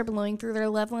tornadoes are blowing through, they're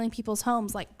leveling people's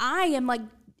homes. Like I am like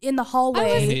in the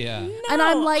hallway and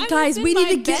I'm like, guys, we need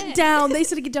to get down. They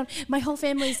said to get down. My whole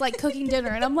family's like cooking dinner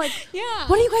and I'm like,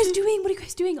 what are you guys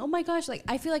doing? Oh my gosh. Like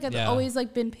I feel like I've always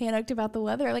like been panicked about the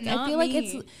weather. Like I feel like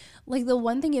it's like the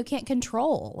one thing you can't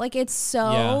control. Like it's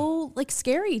so like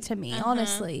scary to me,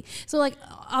 honestly. So like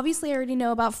obviously I already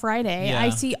know about Friday. I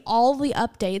see all the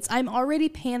updates. I'm already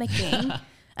panicking.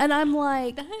 And I'm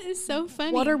like, that is so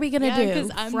funny. What are we going to do?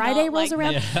 Friday rolls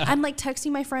around. Yeah. I'm like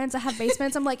texting my friends that have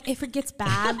basements. I'm like, if it gets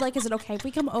bad, like, is it okay if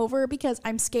we come over? Because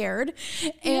I'm scared.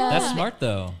 And that's smart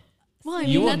though. Well, I mean,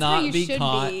 you will not be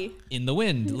caught in the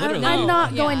wind, literally. I'm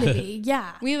not going to be,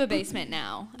 We have a basement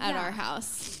now at our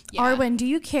house. Yeah. Arwen, do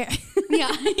you care?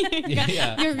 Yeah.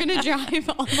 You're going to drive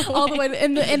all the way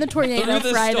in the tornado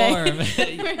through the Friday.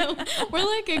 Storm. we're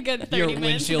like a good 30 your minutes.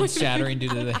 windshield shattering due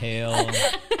to the hail.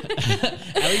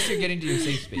 At least you're getting to your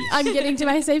safe space. I'm getting to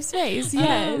my safe space,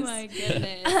 yes. Oh my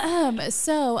goodness.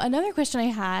 So another question I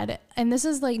had, and this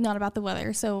is like not about the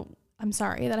weather, so I'm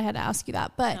sorry that I had to ask you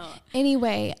that. But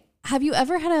anyway, have you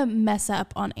ever had a mess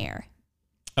up on air?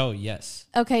 Oh, yes.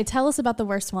 Okay, tell us about the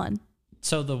worst one.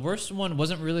 So the worst one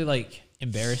wasn't really like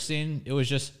embarrassing. It was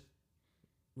just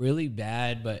really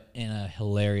bad, but in a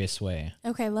hilarious way.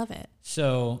 Okay, love it.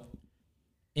 So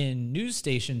in news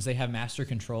stations, they have master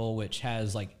control, which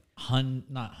has like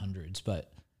not hundreds,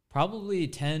 but probably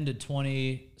 10 to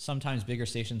 20, sometimes bigger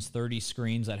stations, 30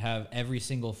 screens that have every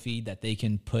single feed that they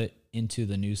can put into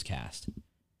the newscast.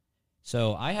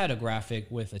 So I had a graphic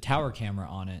with a tower camera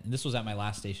on it, and this was at my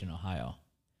last station in Ohio.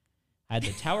 I had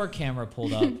the tower camera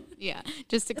pulled up. Yeah,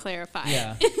 just to clarify.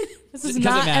 Yeah. This is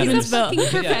not fucking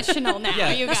professional now,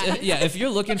 yeah. you guys. Yeah, if you're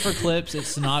looking for clips,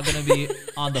 it's not going to be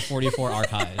on the 44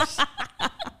 archives.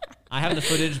 I have the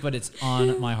footage, but it's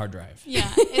on my hard drive.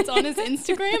 Yeah, it's on his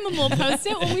Instagram, and we'll post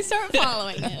it when we start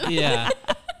following him. Yeah.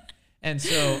 And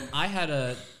so I had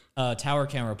a tower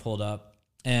camera pulled up,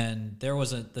 and there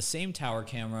was the same tower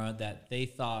camera that they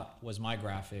thought was my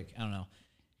graphic. I don't know.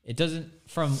 It doesn't,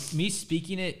 from me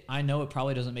speaking it, I know it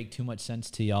probably doesn't make too much sense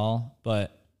to y'all,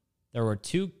 but there were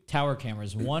two tower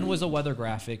cameras. One was a weather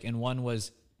graphic, and one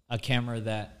was a camera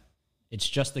that it's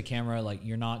just the camera, like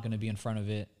you're not going to be in front of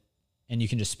it, and you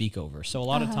can just speak over. So a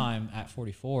lot of time at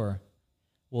 44,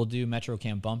 we'll do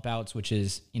MetroCam bump outs, which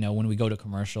is, you know, when we go to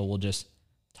commercial, we'll just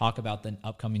talk about the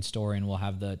upcoming story and we'll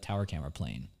have the tower camera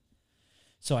playing.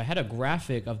 So I had a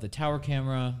graphic of the tower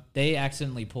camera. They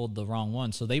accidentally pulled the wrong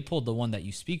one. So they pulled the one that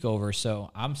you speak over.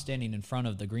 So I'm standing in front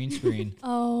of the green screen.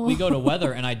 We go to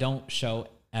weather and I don't show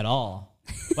at all.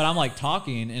 But I'm like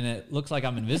talking and it looks like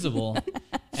I'm invisible.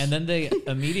 And then they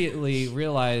immediately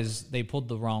realize they pulled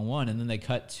the wrong one. And then they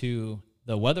cut to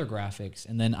the weather graphics.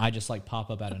 And then I just like pop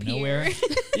up out of nowhere.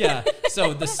 Yeah.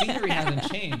 So the scenery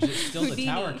hasn't changed. It's still Houdini.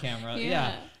 The tower camera.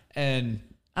 Yeah. And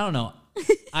I don't know.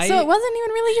 So it wasn't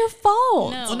even really your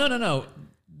fault. No. Well, no.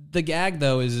 The gag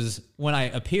though is when I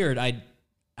appeared, I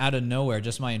out of nowhere,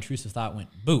 just my intrusive thought went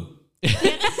boo.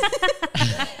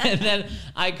 And then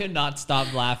I could not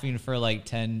stop laughing for like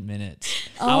 10 minutes.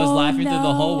 I was laughing through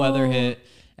the whole weather hit.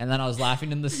 And then I was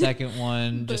laughing in the second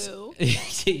one.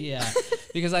 Yeah.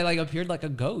 Because I like appeared like a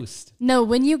ghost. No,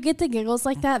 when you get the giggles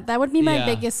like that, that would be my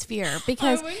biggest fear.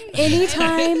 Because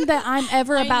anytime that I'm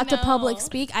ever about to public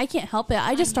speak, I can't help it.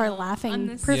 I just start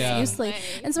laughing profusely.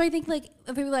 And so I think like,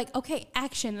 if they were like, okay,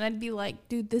 action. And I'd be like,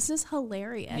 dude, this is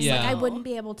hilarious. Yeah. Like I wouldn't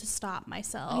be able to stop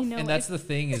myself. I know. And that's the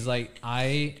thing is like,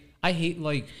 I hate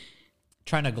like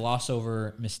trying to gloss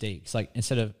over mistakes. Like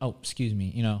instead of, oh, excuse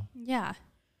me, you know. Yeah.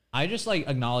 I just like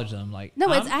acknowledge them. Like,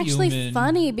 no, it's I'm actually human.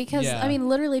 Funny because I mean,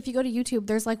 literally, if you go to YouTube,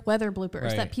 there's like weather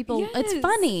bloopers that people. Yes, it's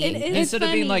funny. Instead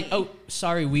of being like, "Oh,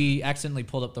 sorry, we accidentally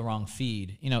pulled up the wrong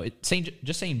feed." You know,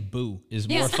 just saying "boo" is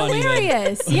more funny.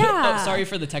 Hilarious. Than, yeah. Oh, sorry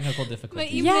for the technical difficulty.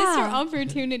 But you missed your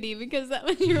opportunity because that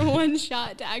was your one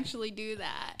shot to actually do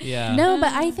that. Yeah. No,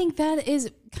 but I think that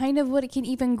is kind of what it can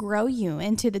even grow you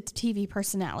into the TV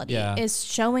personality. Yeah. Is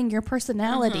showing your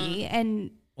personality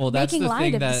and. Well, that's making the light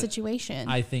thing of that the situation.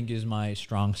 I think is my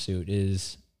strong suit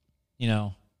is, you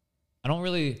know,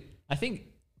 I think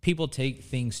people take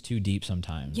things too deep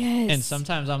sometimes. Yes. And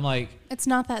sometimes I'm like, it's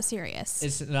not that serious.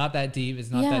 It's not that deep.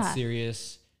 It's not that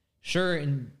serious. Sure,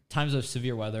 in times of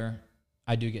severe weather,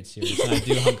 I do get serious and I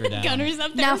do hunker down. Gunnar's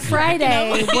up there. Now,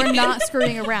 Friday, we're not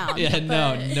screwing around. Yeah,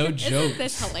 no jokes. Isn't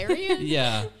this hilarious?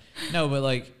 Yeah. No, but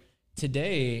like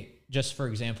today, just for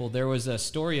example, there was a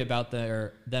story about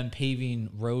them paving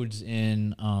roads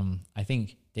in, I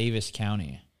think, Davis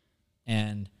County.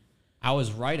 And I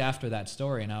was right after that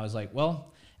story. And I was like,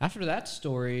 well, after that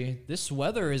story, this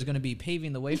weather is going to be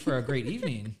paving the way for a great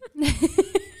evening.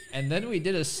 And then we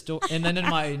did a story. And then in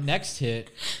my next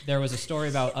hit, there was a story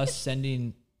about us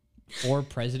sending 4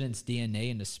 presidents' DNA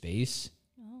into space.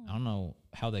 Oh. I don't know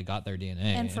how they got their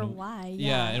DNA. And for why.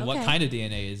 Yeah, and what kind of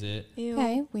DNA is it? Ew.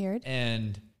 Okay, weird.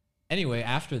 And anyway,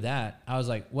 after that, I was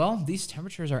like, well, these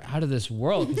temperatures are out of this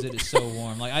world because it is so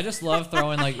warm. Like, I just love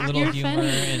throwing like little humor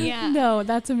and No,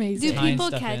 that's amazing. Do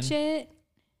people catch it?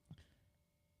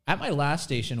 At my last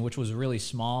station, which was really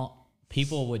small,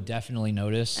 people would definitely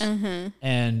notice.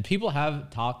 And people have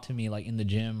talked to me like in the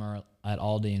gym or at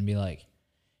Aldi and be like,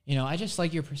 you know, I just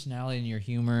like your personality and your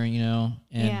humor, you know?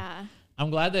 And I'm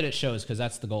glad that it shows because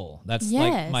that's the goal. That's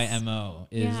like my MO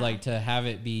is like to have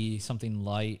it be something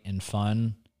light and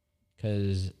fun.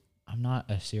 Because I'm not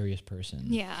a serious person.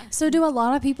 Yeah. So do a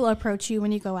lot of people approach you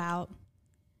when you go out?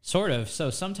 Sort of.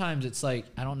 So sometimes it's like,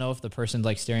 I don't know if the person's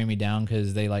like staring me down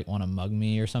because they like want to mug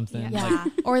me or something. Yeah.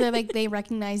 Like, or they're like, they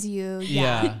recognize you.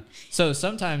 Yeah. So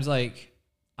sometimes like,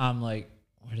 I'm like,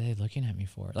 what are they looking at me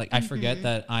for? Like, I forget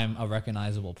that I'm a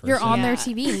recognizable person. You're on their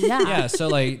TV. Yeah. Yeah. So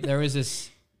like, there was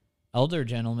this elder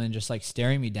gentleman just like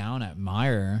staring me down at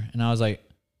Meijer. And I was like,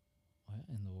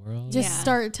 world. Just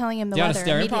start telling him the weather. weather. Do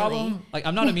you have a staring problem? Like,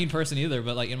 I'm not a mean person either,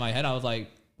 but like in my head, I was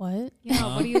like, what?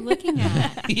 Yeah, what are you looking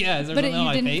at? Yeah, is there but something on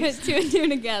my you face? didn't put 2 and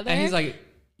 2 together. And he's like,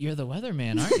 you're the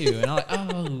weatherman, aren't you? And I'm like,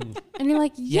 oh. And you're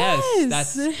like, yes.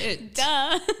 That's it.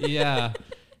 Duh. Yeah.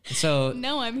 So.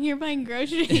 No, I'm here buying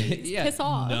groceries. Yeah. Piss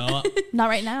off. No. Not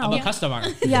right now. I'm a customer.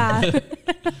 Yeah.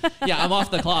 Yeah, I'm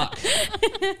off the clock.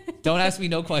 Don't ask me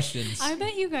no questions. I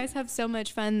bet you guys have so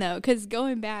much fun though, because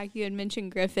going back, you had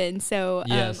mentioned Griffin. So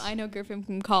Yes. I know Griffin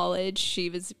from college. She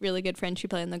was really good friend. She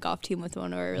played on the golf team with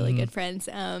one of our really good friends.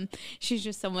 She's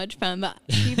just so much fun. But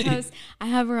she posts. I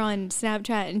have her on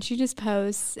Snapchat, and she just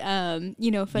posts, funny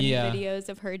videos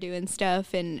of her doing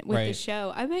stuff and with the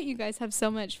show. I bet you guys have so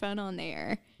much fun on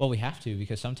there. Well, we have to,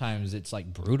 because sometimes it's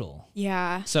like brutal.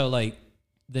 Yeah. So like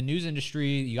the news industry,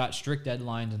 you got strict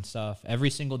deadlines and stuff. Every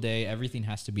single day, everything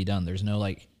has to be done. There's no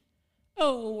like,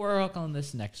 oh, we're work on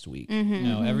this next week.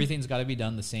 Everything's got to be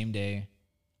done the same day.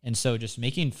 And so just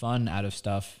making fun out of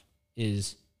stuff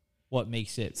is what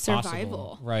makes it survival.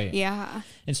 Possible. Right. Yeah.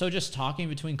 And so just talking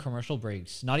between commercial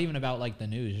breaks, not even about like the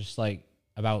news, just like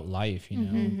about life, you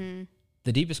know.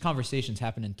 The deepest conversations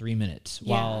happen in 3 minutes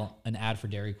while an ad for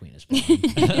Dairy Queen is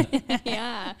playing.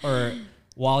 Yeah. Or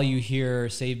while you hear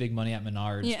Save Big Money at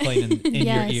Menards playing in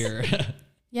your ear.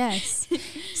 Yes.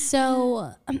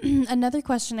 So another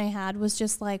question I had was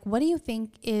just like, what do you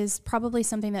think is probably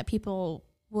something that people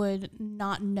would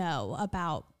not know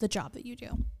about the job that you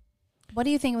do? What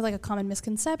do you think was like a common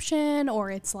misconception,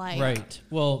 or it's like... Right.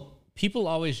 Well, people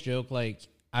always joke like,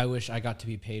 I wish I got to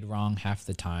be paid wrong half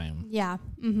the time. Yeah.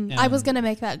 I was going to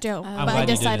make that joke, but I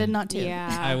decided not to.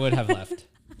 Yeah. I would have left.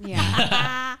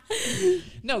 Yeah.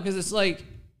 No, because it's like,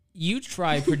 you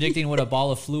try predicting what a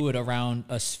ball of fluid around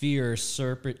a sphere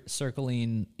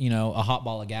circling, a hot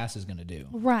ball of gas is going to do.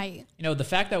 Right. The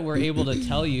fact that we're able to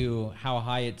tell you how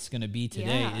high it's going to be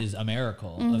today is a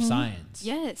miracle of science.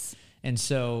 Yes. And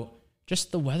so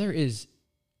just the weather is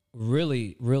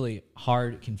really, really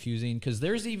hard, confusing, because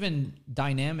there's even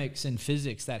dynamics in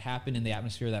physics that happen in the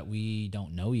atmosphere that we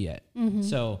don't know yet.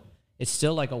 So it's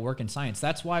still like a work in science.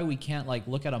 That's why we can't like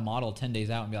look at a model 10 days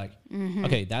out and be like,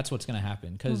 okay, that's what's going to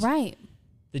happen. Because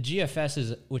the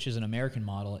GFS which is an American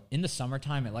model, in the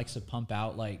summertime, it likes to pump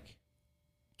out like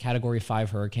Category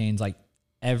 5 hurricanes like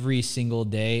every single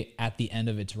day at the end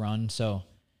of its run. So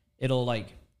it'll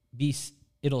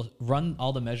run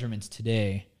all the measurements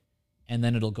today, and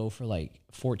then it'll go for like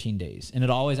 14 days. And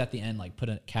it'll always at the end like put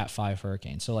a Cat 5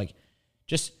 hurricane. So like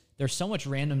just there's so much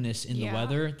randomness in the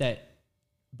weather that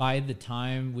by the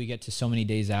time we get to so many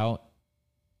days out,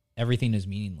 everything is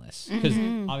meaningless. Because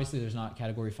obviously there's not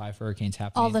Category 5 hurricanes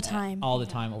happening all the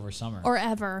time over summer. Or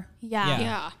ever.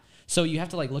 Yeah. So you have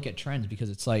to like look at trends, because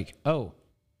it's like, oh,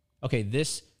 okay,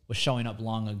 this was showing up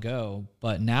long ago,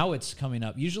 but now it's coming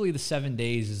up. Usually the 7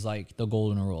 days is like the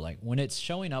golden rule. Like when it's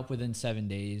showing up within 7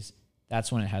 days, that's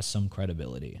when it has some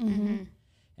credibility.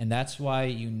 And that's why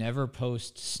you never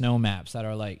post snow maps that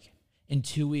are like, in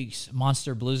 2 weeks,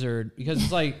 monster blizzard, because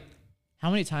it's like,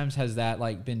 how many times has that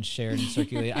like been shared and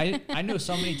circulated? I know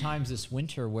so many times this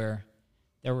winter where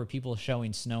there were people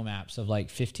showing snow maps of like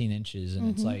 15 inches, and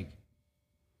it's like,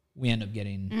 we end up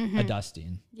getting a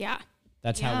dusting. Yeah.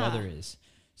 That's how weather is.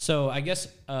 So I guess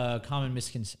a common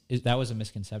that was a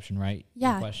misconception, right?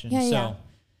 Yeah. Your question. Yeah.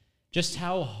 Just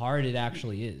how hard it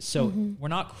actually is. So we're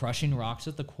not crushing rocks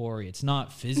at the quarry. It's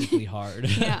not physically hard,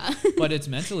 but it's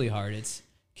mentally hard. It's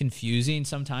confusing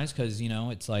sometimes, because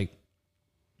it's like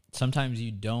sometimes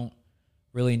you don't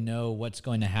really know what's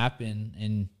going to happen,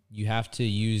 and you have to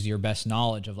use your best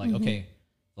knowledge of like, okay,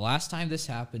 the last time this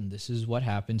happened, this is what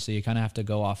happened. So you kind of have to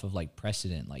go off of like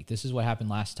precedent, like this is what happened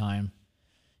last time.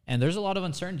 And there's a lot of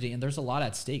uncertainty, and there's a lot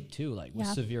at stake too, like with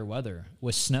severe weather,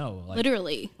 with snow. Like,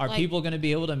 literally. Are people going to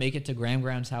be able to make it to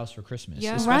Graham's house for Christmas?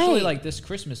 Yeah. Especially like this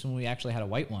Christmas when we actually had a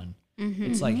white one.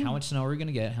 It's like, how much snow are we going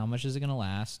to get? How much is it going to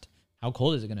last? How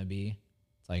cold is it going to be?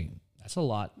 It's like, that's a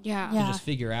lot to just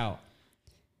figure out.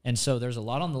 And so there's a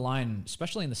lot on the line,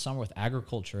 especially in the summer with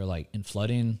agriculture, like in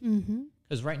flooding.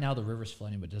 Because right now the river's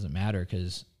flooding, but it doesn't matter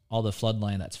because all the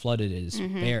floodland that's flooded is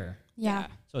bare. Yeah.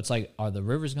 So it's like, are the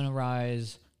rivers going to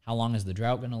rise? How long is the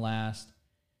drought going to last?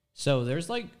 So there's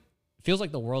like, feels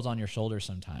like the world's on your shoulders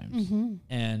sometimes.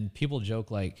 And people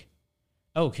joke like,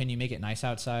 oh, can you make it nice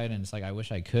outside? And it's like, I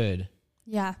wish I could.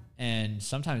 Yeah. And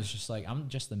sometimes it's just like, I'm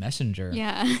just the messenger.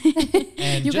 Yeah.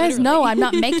 And you guys know I'm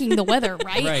not making the weather,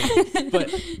 right? Right.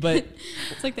 But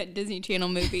it's like that Disney Channel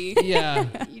movie. Yeah.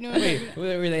 You know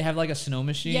where they have like a snow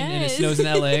machine and it snows in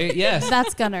LA? Yes.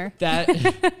 That's Gunnar. That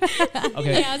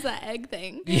okay. He has that egg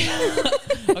thing. Yeah.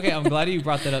 Okay, I'm glad you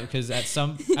brought that up, because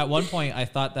at one point I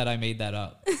thought that I made that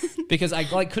up. Because I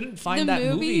couldn't find that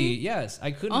movie. Yes.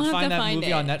 I couldn't find that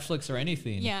movie on Netflix or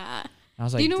anything. Yeah. I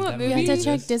was like, do you know what movie? You have to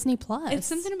check Disney Plus. It's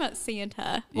something about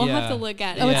Santa. We'll have to look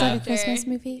at it. Oh, it's like a Christmas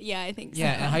movie? Yeah, I think so.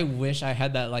 Yeah, and I wish I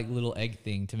had that like little egg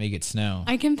thing to make it snow.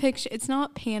 I can picture, it's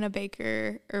not Panna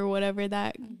Baker or whatever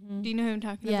that, do you know who I'm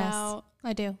talking about?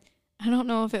 I do. I don't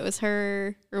know if it was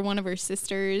her or one of her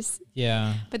sisters.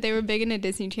 Yeah. But they were big into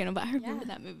Disney Channel, but I remember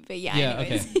that movie. But yeah,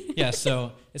 anyways. Okay. Yeah,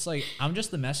 so it's like I'm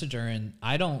just the messenger and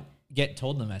I don't get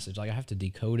told the message. Like I have to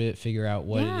decode it, figure out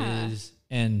what it is.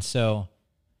 And so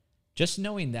just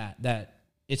knowing that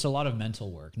it's a lot of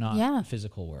mental work, not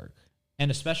physical work. And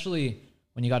especially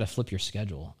when you got to flip your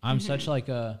schedule. I'm such like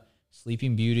a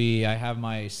sleeping beauty. I have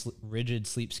my rigid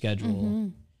sleep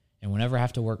schedule. And whenever I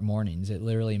have to work mornings, it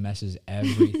literally messes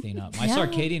everything up. My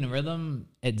circadian rhythm,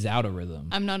 it's out of rhythm.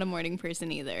 I'm not a morning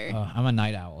person either. I'm a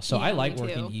night owl. So I like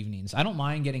working evenings. I don't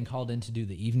mind getting called in to do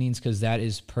the evenings because that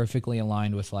is perfectly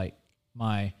aligned with like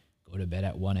my go to bed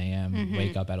at 1 a.m.,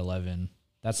 wake up at 11.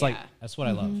 That's that's what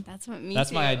I love. That's what me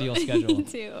That's my ideal schedule. Me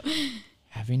too.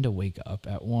 Having to wake up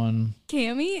at 1.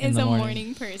 Cammy is a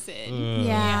morning person.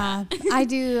 Yeah, I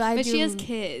do. But she has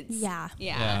kids.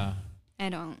 Yeah. I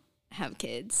don't have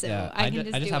kids, so I can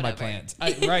just have whatever. my plants.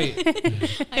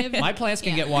 Right. My plants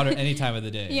can get water any time of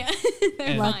the day. Yeah.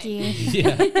 They're lucky.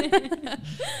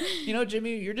 Yeah.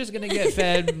 Jimmy, you're just going to get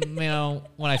fed,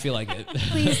 when I feel like it.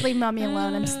 Please leave mommy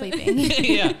alone. I'm sleeping.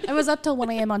 Yeah. I was up till 1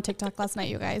 a.m. on TikTok last night,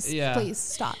 you guys. Yeah. Please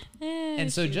stop.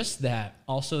 And so just that,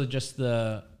 also just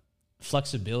the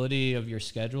flexibility of your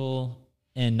schedule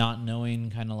and not knowing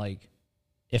kind of like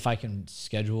if I can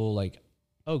schedule like,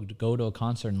 to go to a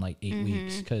concert in like 8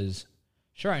 weeks. Because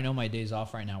sure, I know my days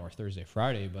off right now are Thursday,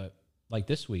 Friday, but like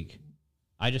this week,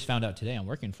 I just found out today I'm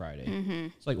working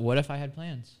Friday. It's like, what if I had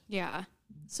plans? Yeah.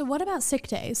 So what about sick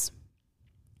days?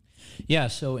 Yeah.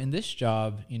 So in this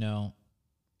job,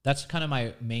 that's kind of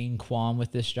my main qualm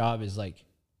with this job is like,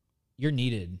 you're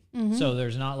needed. So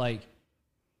there's not like,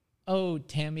 oh,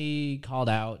 Tammy called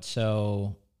out,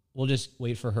 so we'll just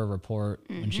wait for her report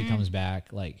when she comes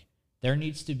back. Like, there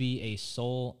needs to be a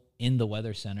soul in the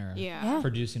weather center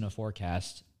producing a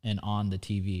forecast and on the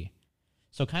TV.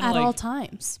 So kind of at like all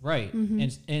times. Right.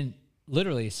 And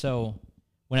literally, so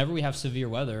whenever we have severe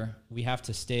weather, we have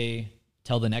to stay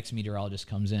till the next meteorologist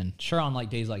comes in. Sure, on like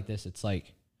days like this, it's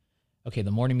like, okay, the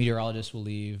morning meteorologist will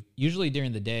leave. Usually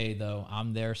during the day, though,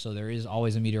 I'm there, so there is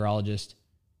always a meteorologist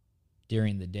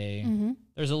during the day.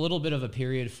 There's a little bit of a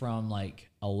period from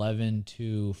like 11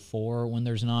 to 4 when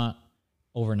there's not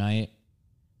overnight,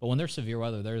 but when there's severe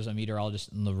weather, there's a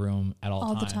meteorologist in the room at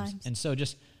all times. And so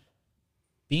just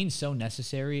being so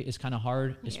necessary is kind of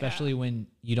hard, especially when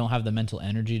you don't have the mental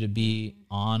energy to be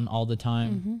on all the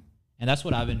time. And that's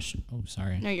what I've been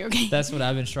No, you're okay. That's what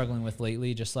I've been struggling with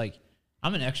lately. Just like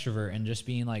I'm an extrovert, and just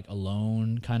being like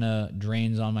alone kind of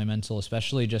drains on my mental,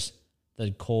 especially just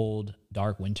the cold,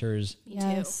 dark winters.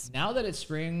 Yes. Now that it's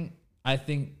spring, I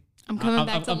think I'm coming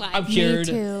back to life. I'm cured.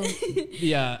 Me too.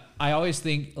 Yeah, I always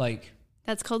think like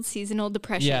that's called seasonal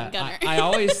depression. Gunnar. I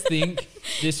always think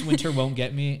this winter won't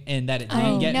get me, and that it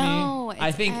didn't get me.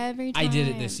 I think I did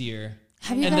it this year.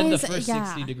 Have you and guys, then the first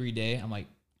 60-degree day, I'm like,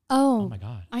 oh my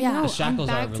God. I know. The shackles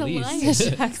I'm are back to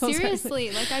released. life.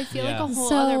 Seriously, like I feel like a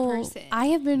whole other person. I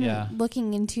have been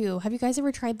looking into, have you guys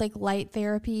ever tried like light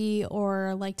therapy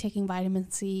or like taking vitamin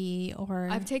C or?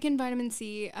 I've taken vitamin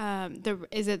C.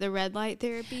 Is it the red light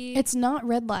therapy? It's not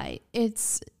red light.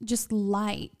 It's just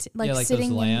light. Like, like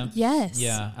sitting those lamps. Yes.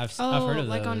 Yeah. I've heard of those.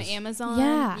 Like on Amazon.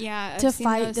 Yeah. Yeah. To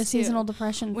fight the seasonal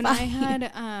depression. When I had,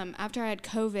 after I had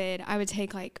COVID, I would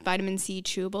take like vitamin C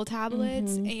chewable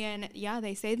tablets, and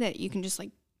they say that you can just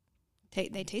like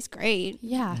they taste great.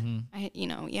 Yeah.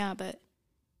 But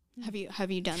have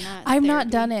you done that? I've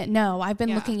not done it. No, I've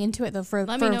been looking into it though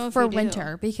for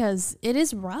winter because it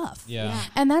is rough. Yeah.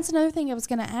 And that's another thing I was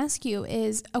going to ask you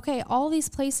is, okay, all these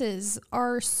places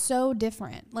are so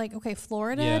different. Like, okay,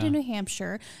 Florida to New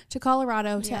Hampshire to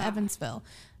Colorado to Evansville.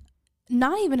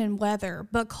 Not even in weather,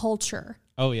 but culture.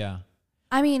 Oh yeah.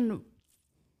 I mean,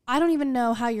 I don't even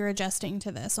know how you're adjusting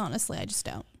to this, honestly. I just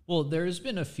don't. Well, there's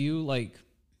been a few like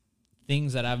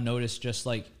things that I've noticed, just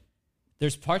like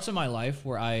there's parts of my life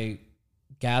where I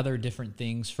gather different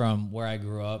things from where I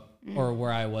grew up or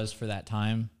where I was for that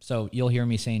time. So you'll hear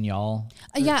me saying y'all.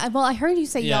 Well, I heard you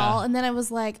say y'all, and then I was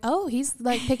like, oh, he's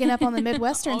like picking up on the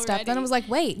Midwestern stuff. Then I was like,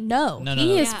 wait, no,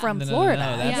 he is from Florida.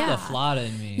 No, that's the Florida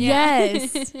in me.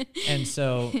 Yes. And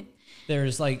so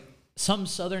there's like some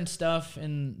Southern stuff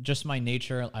in just my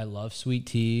nature. I love sweet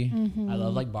tea. I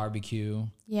love like barbecue.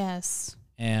 Yes.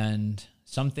 And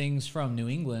some things from New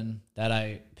England that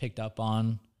I picked up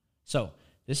on. So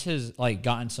this has like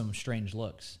gotten some strange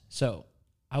looks. So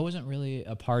I wasn't really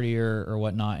a partier or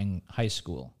whatnot in high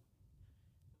school.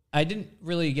 I didn't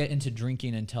really get into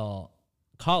drinking until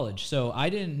college. So I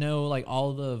didn't know like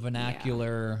all the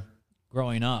vernacular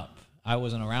growing up. I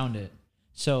wasn't around it.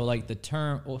 So like the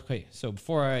term, okay, so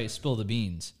before I spill the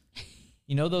beans,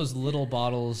 You know those little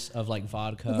bottles of like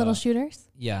vodka? Little shooters?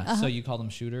 Yeah. So you call them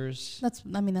shooters? That's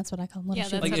what I call them. Little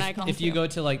shooters. That's like what I call them. if you go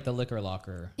to like the liquor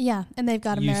locker. Yeah, and they've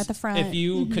got them there at the front. If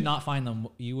you could not find them,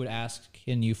 you would ask,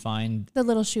 can you find the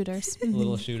little shooters?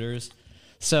 little shooters?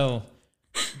 So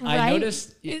Right? I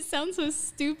noticed. It sounds so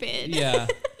stupid. Yeah.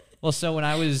 Well, so when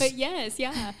I was. But yes,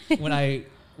 yeah. When I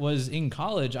was in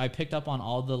college, I picked up on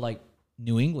all the like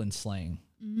New England slang.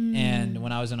 And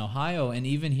when I was in Ohio and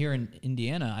even here in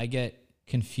Indiana, I get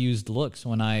confused looks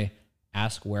when I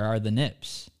ask, where are the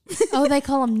nips? Oh, they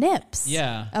call them nips.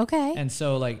 Yeah. Okay. And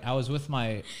so like I was with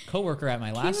my coworker at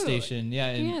my last station,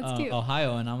 in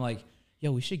Ohio, and I'm like,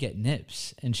 yo, we should get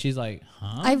nips. And she's like,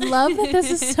 huh? I love that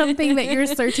this is something that you're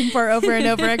searching for over and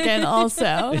over again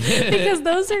also. Because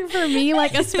those are for me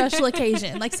like a special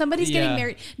occasion. Like somebody's getting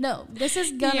married. No, this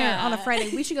is Gunnar on a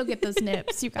Friday. We should go get those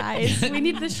nips, you guys. We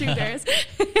need the shooters.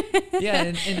 Yeah,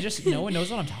 and just no one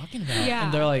knows what I'm talking about. Yeah.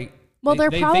 And they're like, well,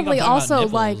 they're probably also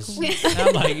like. And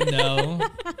I'm like, no.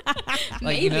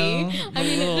 Like, Maybe. no, I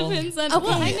mean, it depends on. Okay.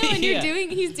 Well, I know,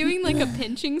 and he's doing like a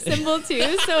pinching symbol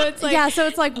too. So it's like. Yeah, so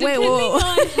it's like, wait, depending whoa.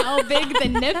 on how big the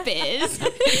nip is.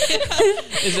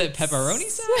 Is it pepperoni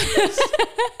size?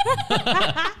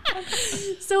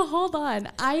 So hold on.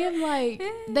 I am like,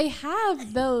 they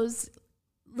have those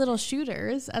little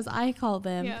shooters, as I call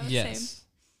them. Yeah, Yes. same.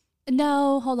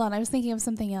 No, hold on. I was thinking of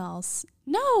something else.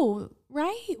 No,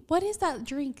 right? What is that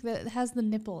drink that has the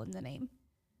nipple in the name?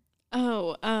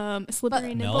 Oh,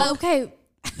 slippery nipple. Milk? Okay.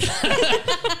 You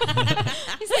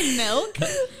said milk?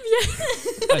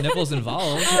 Nipples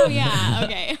involved. Oh yeah.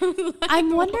 Okay.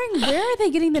 I'm wondering where are they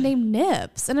getting the name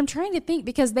nips? And I'm trying to think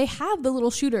because they have the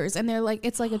little shooters and they're like,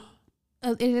 it's like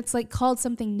and it's like called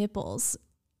something nipples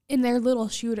in their little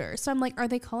shooter. So I'm like, are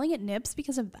they calling it nips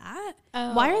because of that?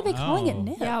 Why are they calling it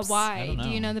nips? Yeah, I why? don't know. Do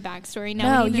you know the backstory?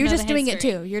 No, we need to you're know just the doing history.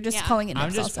 it too. You're just calling it nips. I'm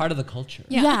just also. part of the culture.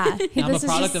 Yeah. I'm a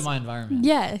product of my environment.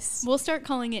 Yes. We'll start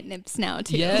calling it nips now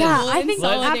too. Yes. Yeah, We'll I think in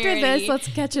after this, solidarity. let's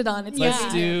catch it on. It's Let's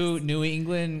like, do New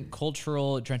England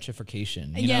cultural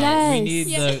gentrification. You know? Yes. We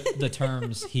need the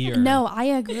terms here. No, I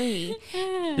agree.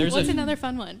 There's another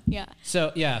fun one? Yeah.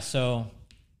 So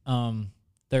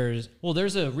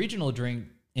there's a regional drink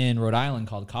in Rhode Island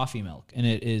called coffee milk, and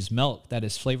it is milk that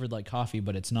is flavored like coffee,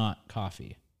 but it's not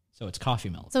coffee. So it's coffee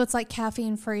milk. So it's like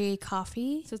caffeine-free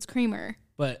coffee? So it's creamer.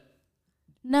 But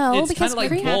No, it's because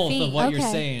kind of like both of what you're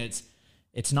Okay. saying.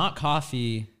 It's not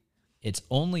coffee, it's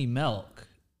only milk,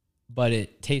 but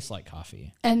it tastes like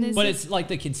coffee. And this But it's like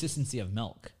the consistency of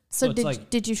milk. so it's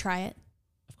did you try it?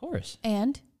 Of course.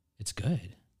 And? It's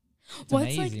good. It's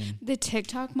What's amazing. like the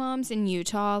TikTok moms in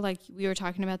Utah? Like we were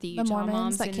talking about the The Utah Mormons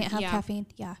moms that can't have caffeine?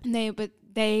 Yeah. And they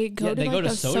go to like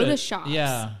those soda shops.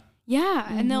 Yeah. Yeah,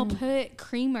 and they'll put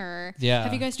creamer. Yeah.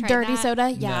 Have you guys tried Dirty that? soda?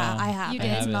 Yeah, No, I have. You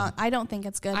And it's did? not. I don't think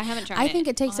it's good. I haven't tried I think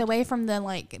it. it takes I'll have away from the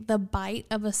like the bite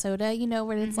of a soda, you know,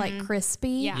 where it's like crispy.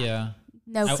 Yeah. Yeah.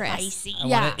 No I- crisp. Spicy.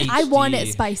 Yeah. want it I want it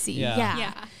HD. spicy. Yeah. Yeah.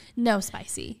 Yeah. No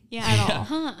spicy. Yeah. At all.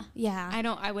 Huh. Yeah.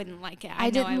 I wouldn't like it. I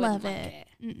know didn't wouldn't love like it.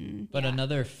 Mm-mm. But Yeah.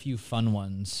 another few fun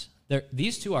ones.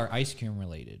 These two are ice cream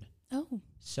related. Oh.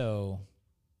 So,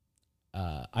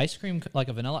 ice cream, like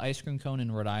a vanilla ice cream cone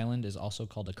in Rhode Island, is also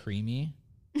called a creamy.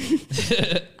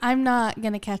 I'm not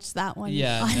gonna catch that one.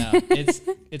 Yeah, no,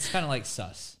 it's kind of like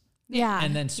sus. Yeah.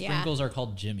 And then sprinkles are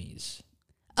called jimmies.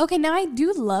 Okay, now I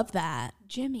do love that,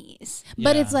 Jimmy's.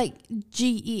 but Yeah. it's like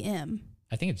GEM.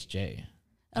 I think it's J.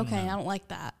 Okay, I don't like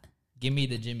that. Give me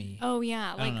the Jimmy. Oh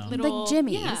yeah, I don't like know. little Like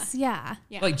Jimmy's. Yeah.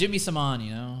 Yeah. Like Jimmy Saman,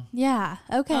 you know? Yeah.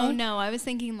 Okay. Oh no, I was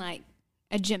thinking like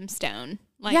a gemstone.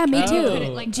 Like Yeah, me you too. Put it,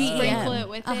 like GM. sprinkle it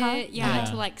with Uh-huh. it. Yeah, Yeah.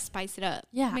 to like spice it up.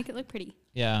 Yeah. Make it look pretty.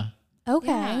 Yeah. Okay.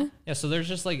 Yeah. Yeah, so there's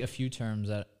just like a few terms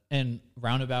that, and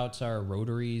roundabouts are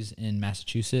rotaries in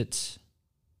Massachusetts.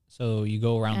 So you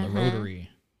go around the rotary.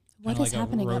 What kinda is like a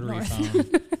happening up rotary north?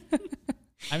 phone.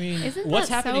 I mean, Isn't what's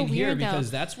that so happening here? weird, though? Because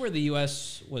that's where the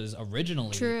U.S. was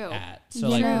originally True. at. So Yeah.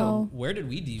 like, True. where did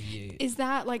we deviate? Is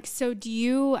that like so? Do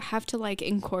you have to like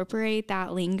incorporate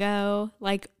that lingo?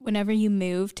 Like whenever you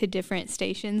move to different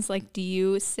stations, like do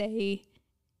you say?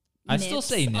 I still nips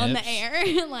say on the nips.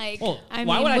 air. Like, Well, I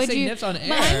why mean, would I would say you- nips on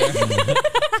air?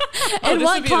 In this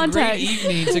what would be context? a great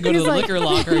evening to go He's to the like- liquor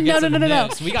locker and get No, some no.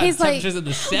 nips. We got He's like- temperatures in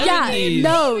the 70s. Yeah,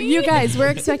 no, you guys, we're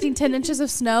expecting 10 inches of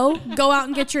snow. Go out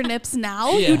and get your nips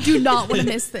now. Yeah. You do not want to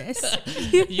miss this.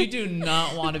 You do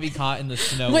not want to be caught in the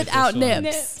snow with Without this one.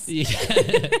 nips.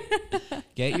 Yeah.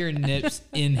 Get your nips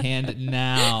in hand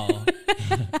now,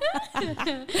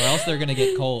 or else they're gonna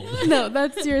get cold. No,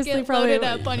 that's seriously Get probably loaded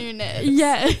up on your nips.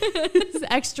 Yes,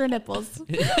 extra nipples.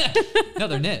 No,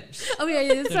 they're nips. Oh yeah,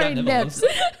 They're sorry, not nips.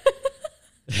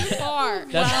 nipples. far.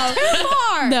 Wow, too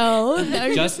far.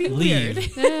 No, just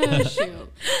leave. Oh, shoot.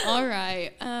 All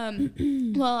right.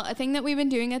 Well, a thing that we've been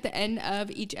doing at the end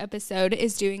of each episode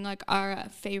is doing like our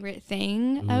favorite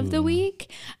thing of the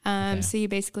week. So you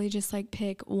basically just like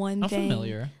pick one thing.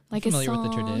 Familiar. Like I'm familiar a song.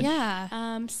 with the tradition.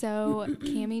 Yeah. So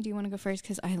Cammie, do you want to go first?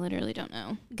 Because I literally don't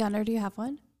know. Gunnar, do you have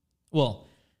one? Well,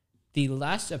 the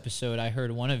last episode, I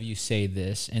heard one of you say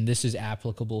this, and this is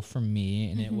applicable for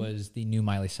me, and it was the new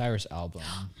Miley Cyrus album.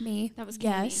 Me. That was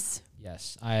Cammie. Yes.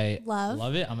 Yes, I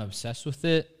Love it. I'm obsessed with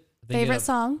it. Favorite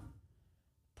song?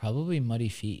 Probably Muddy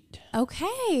Feet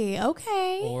Okay.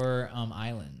 or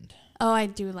Island. Oh, I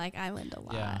do like Island a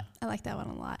lot. Yeah. I like that one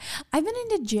a lot. I've been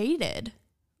into Jaded.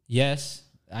 Yes,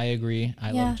 I agree.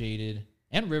 I love Jaded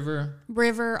and River.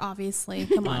 River, obviously.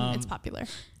 Come on, it's popular.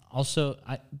 Also,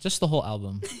 just the whole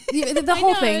album. The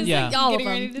whole thing. Yeah. Like, all of Getting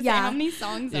ready them. to say how many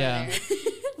songs are there?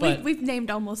 But We've named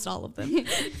almost all of them.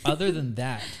 other than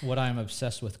that, what I'm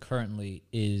obsessed with currently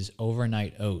is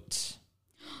Overnight Oats.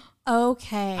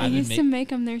 Okay. I used to make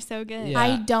them. They're so good. Yeah,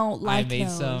 I don't like I made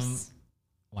those. some.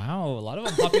 Wow, a lot of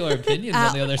unpopular opinions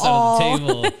on the other side of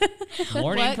the table.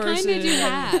 Morning What person. kind did you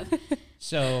have?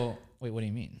 So, wait, what do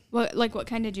you mean? What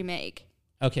kind did you make?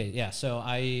 Okay, yeah. So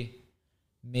I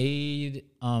made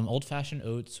old-fashioned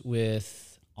oats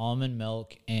with almond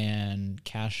milk and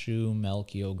cashew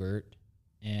milk yogurt,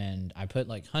 and I put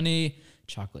like honey,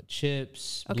 chocolate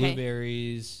chips,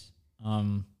 blueberries, a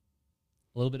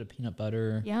little bit of peanut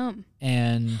butter. Yum.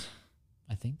 And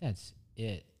I think that's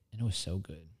it. And it was so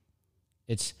good.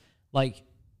 It's like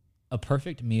a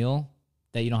perfect meal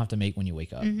that you don't have to make when you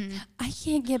wake up. Mm-hmm. I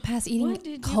can't get past eating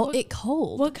it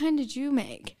cold. What kind did you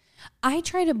make? I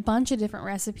tried a bunch of different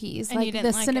recipes, And you like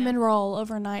didn't the like cinnamon it? roll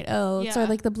overnight oats or Yeah.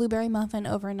 like the blueberry muffin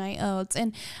overnight oats.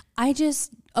 And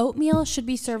oatmeal should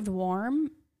be served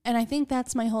warm. And I think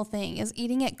that's my whole thing is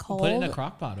eating it cold. Put it in a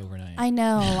crock pot overnight. I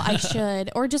know I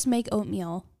should, or just make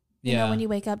oatmeal. You know, when you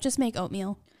wake up, just make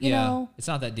oatmeal. You know, it's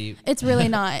not that deep. it's really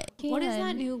not. What is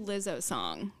that new Lizzo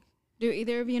song? Do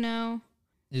either of you know?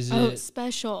 Is Oh, it?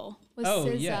 Special with Oh,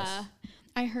 SZA. yes.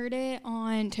 I heard it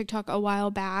on TikTok a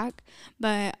while back,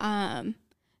 but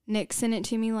Nick sent it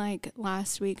to me like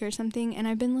last week or something, and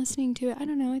I've been listening to it. I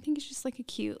don't know. I think it's just like a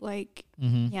cute, like,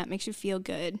 yeah, it makes you feel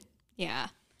good. Yeah.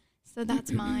 So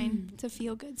that's mine. It's a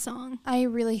feel good song. I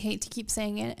really hate to keep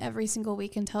saying it every single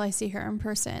week until I see her in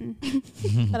person,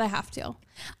 but I have to.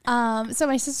 So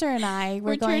my sister and I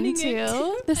were going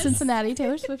to the Cincinnati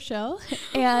Taylor Swift show,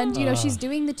 and you know she's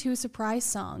doing the 2 surprise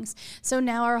songs. So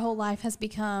now our whole life has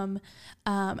become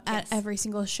at every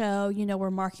single show. You know, we're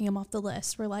marking them off the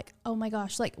list. We're like, oh my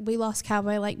gosh, like we lost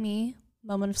Cowboy Like Me.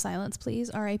 Moment of silence,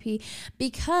 please. R.I.P.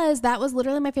 Because that was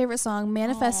literally my favorite song.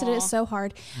 Manifested it so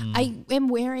hard. I am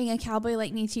wearing a Cowboy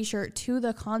Like Me t-shirt to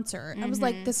the concert. I was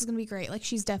like, this is going to be great. Like,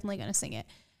 she's definitely going to sing it.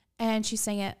 And she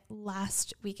sang it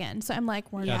last weekend. So I'm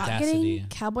like, we're not getting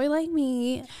Cowboy Like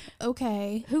Me.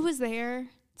 Okay. Who was there?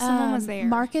 Someone was there.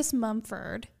 Marcus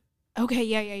Mumford. Okay,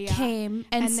 yeah. Came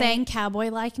and sang Cowboy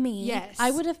Like Me. Yes. I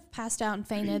would have passed out and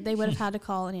fainted. They would have had to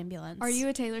call an ambulance. Are you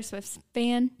a Taylor Swift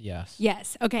fan? Yes.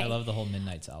 Yes. Okay. I love the whole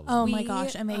Midnights album. Oh my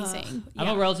gosh, amazing. I'm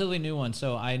a relatively new one,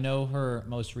 so I know her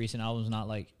most recent album's not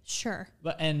like Sure.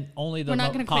 and only the We're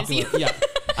not gonna quiz popular. you. Yeah,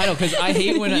 I know because I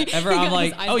hate whenever I'm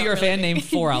like, eyes oh, got you're a really fan. big. Name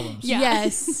 4 albums. Yeah.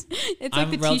 Yes. It's I'm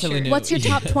like the relatively t-shirt. new. What's your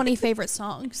top 20 favorite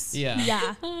songs? Yeah.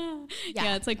 Yeah.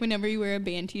 Yeah, it's like whenever you wear a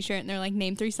band t-shirt and they're like,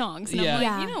 name 3 songs. And Yeah. I'm like,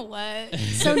 Yeah. you know what?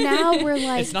 So now we're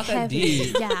like, It's not that heavy.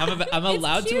 deep. Yeah. I'm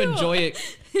allowed to cute. enjoy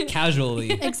it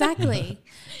casually. Exactly.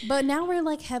 But now we're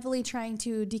like heavily trying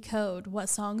to decode what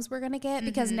songs we're going to get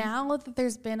because now that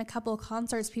there's been a couple of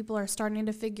concerts, people are starting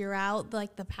to figure out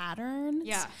like the patterns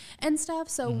and stuff.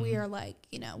 So we are like,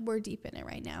 you know, we're deep in it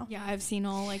right now. Yeah, I've seen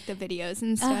all like the videos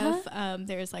and stuff.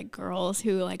 There's like girls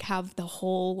who like have the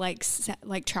whole like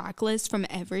track list from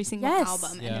every single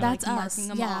album, and they're, that's like, us.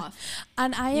 marking them off.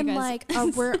 And I am guys-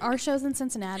 like, our show's in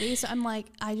Cincinnati, so I'm like,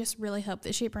 I just really hope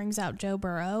that she brings out Joe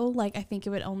Burrow. Like, I think it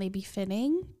would only be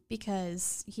fitting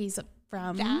because he's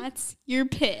from. That's your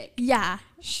pick. Yeah,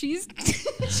 She's.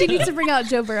 she needs to bring out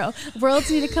Joe Burrow. Worlds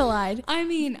need to collide. I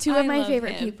mean, 2 of my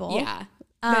favorite people. Yeah.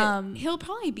 But he'll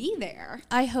probably be there.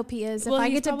 I hope he is. Well, if I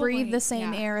he's get to breathe probably- the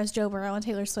same air as Joe Burrow and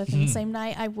Taylor Swift in the same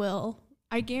night, I will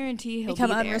I guarantee he'll become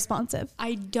be there. unresponsive.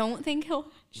 I don't think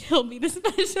he'll She'll be the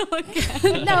special guest.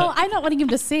 No, I'm not wanting him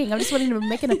to sing. I'm just wanting him to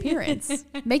make an appearance.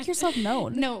 Make yourself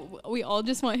known. No, we all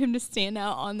just want him to stand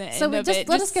out on the so end of just it.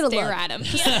 Let just us get a stare look. at him.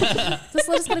 Just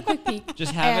let us get a quick peek.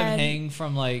 Just have him hang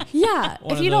from like. Yeah,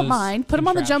 if you don't mind, put him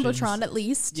on the contraptions. Jumbotron at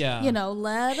least. Yeah. You know,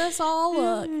 let us all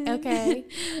look. Okay.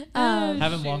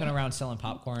 Have him walking around selling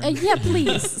popcorn. Yeah,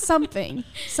 please. Something.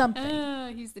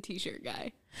 He's the t-shirt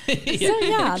guy. So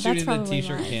yeah, that's shooting the probably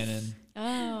t-shirt mine. cannon.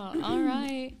 Oh, all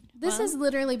right. This has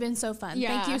literally been so fun.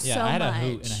 Yeah. Thank you Yeah, so I had much. a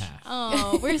hoot and a half.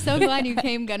 Oh, we're so glad you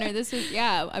came, Gunnar. This was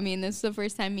this is the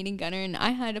first time meeting Gunnar, and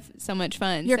I had so much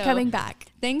fun. You're so coming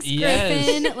back. Thanks, Yes.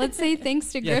 Griffin. Let's say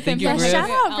thanks to Yeah, Griffin. thank you, for Griff. Shout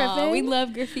out, Griffin. We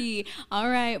love Griffy. All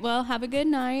right. Well, have a good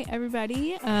night,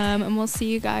 everybody. And we'll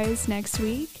see you guys next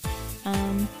week.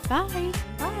 Bye.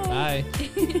 Bye.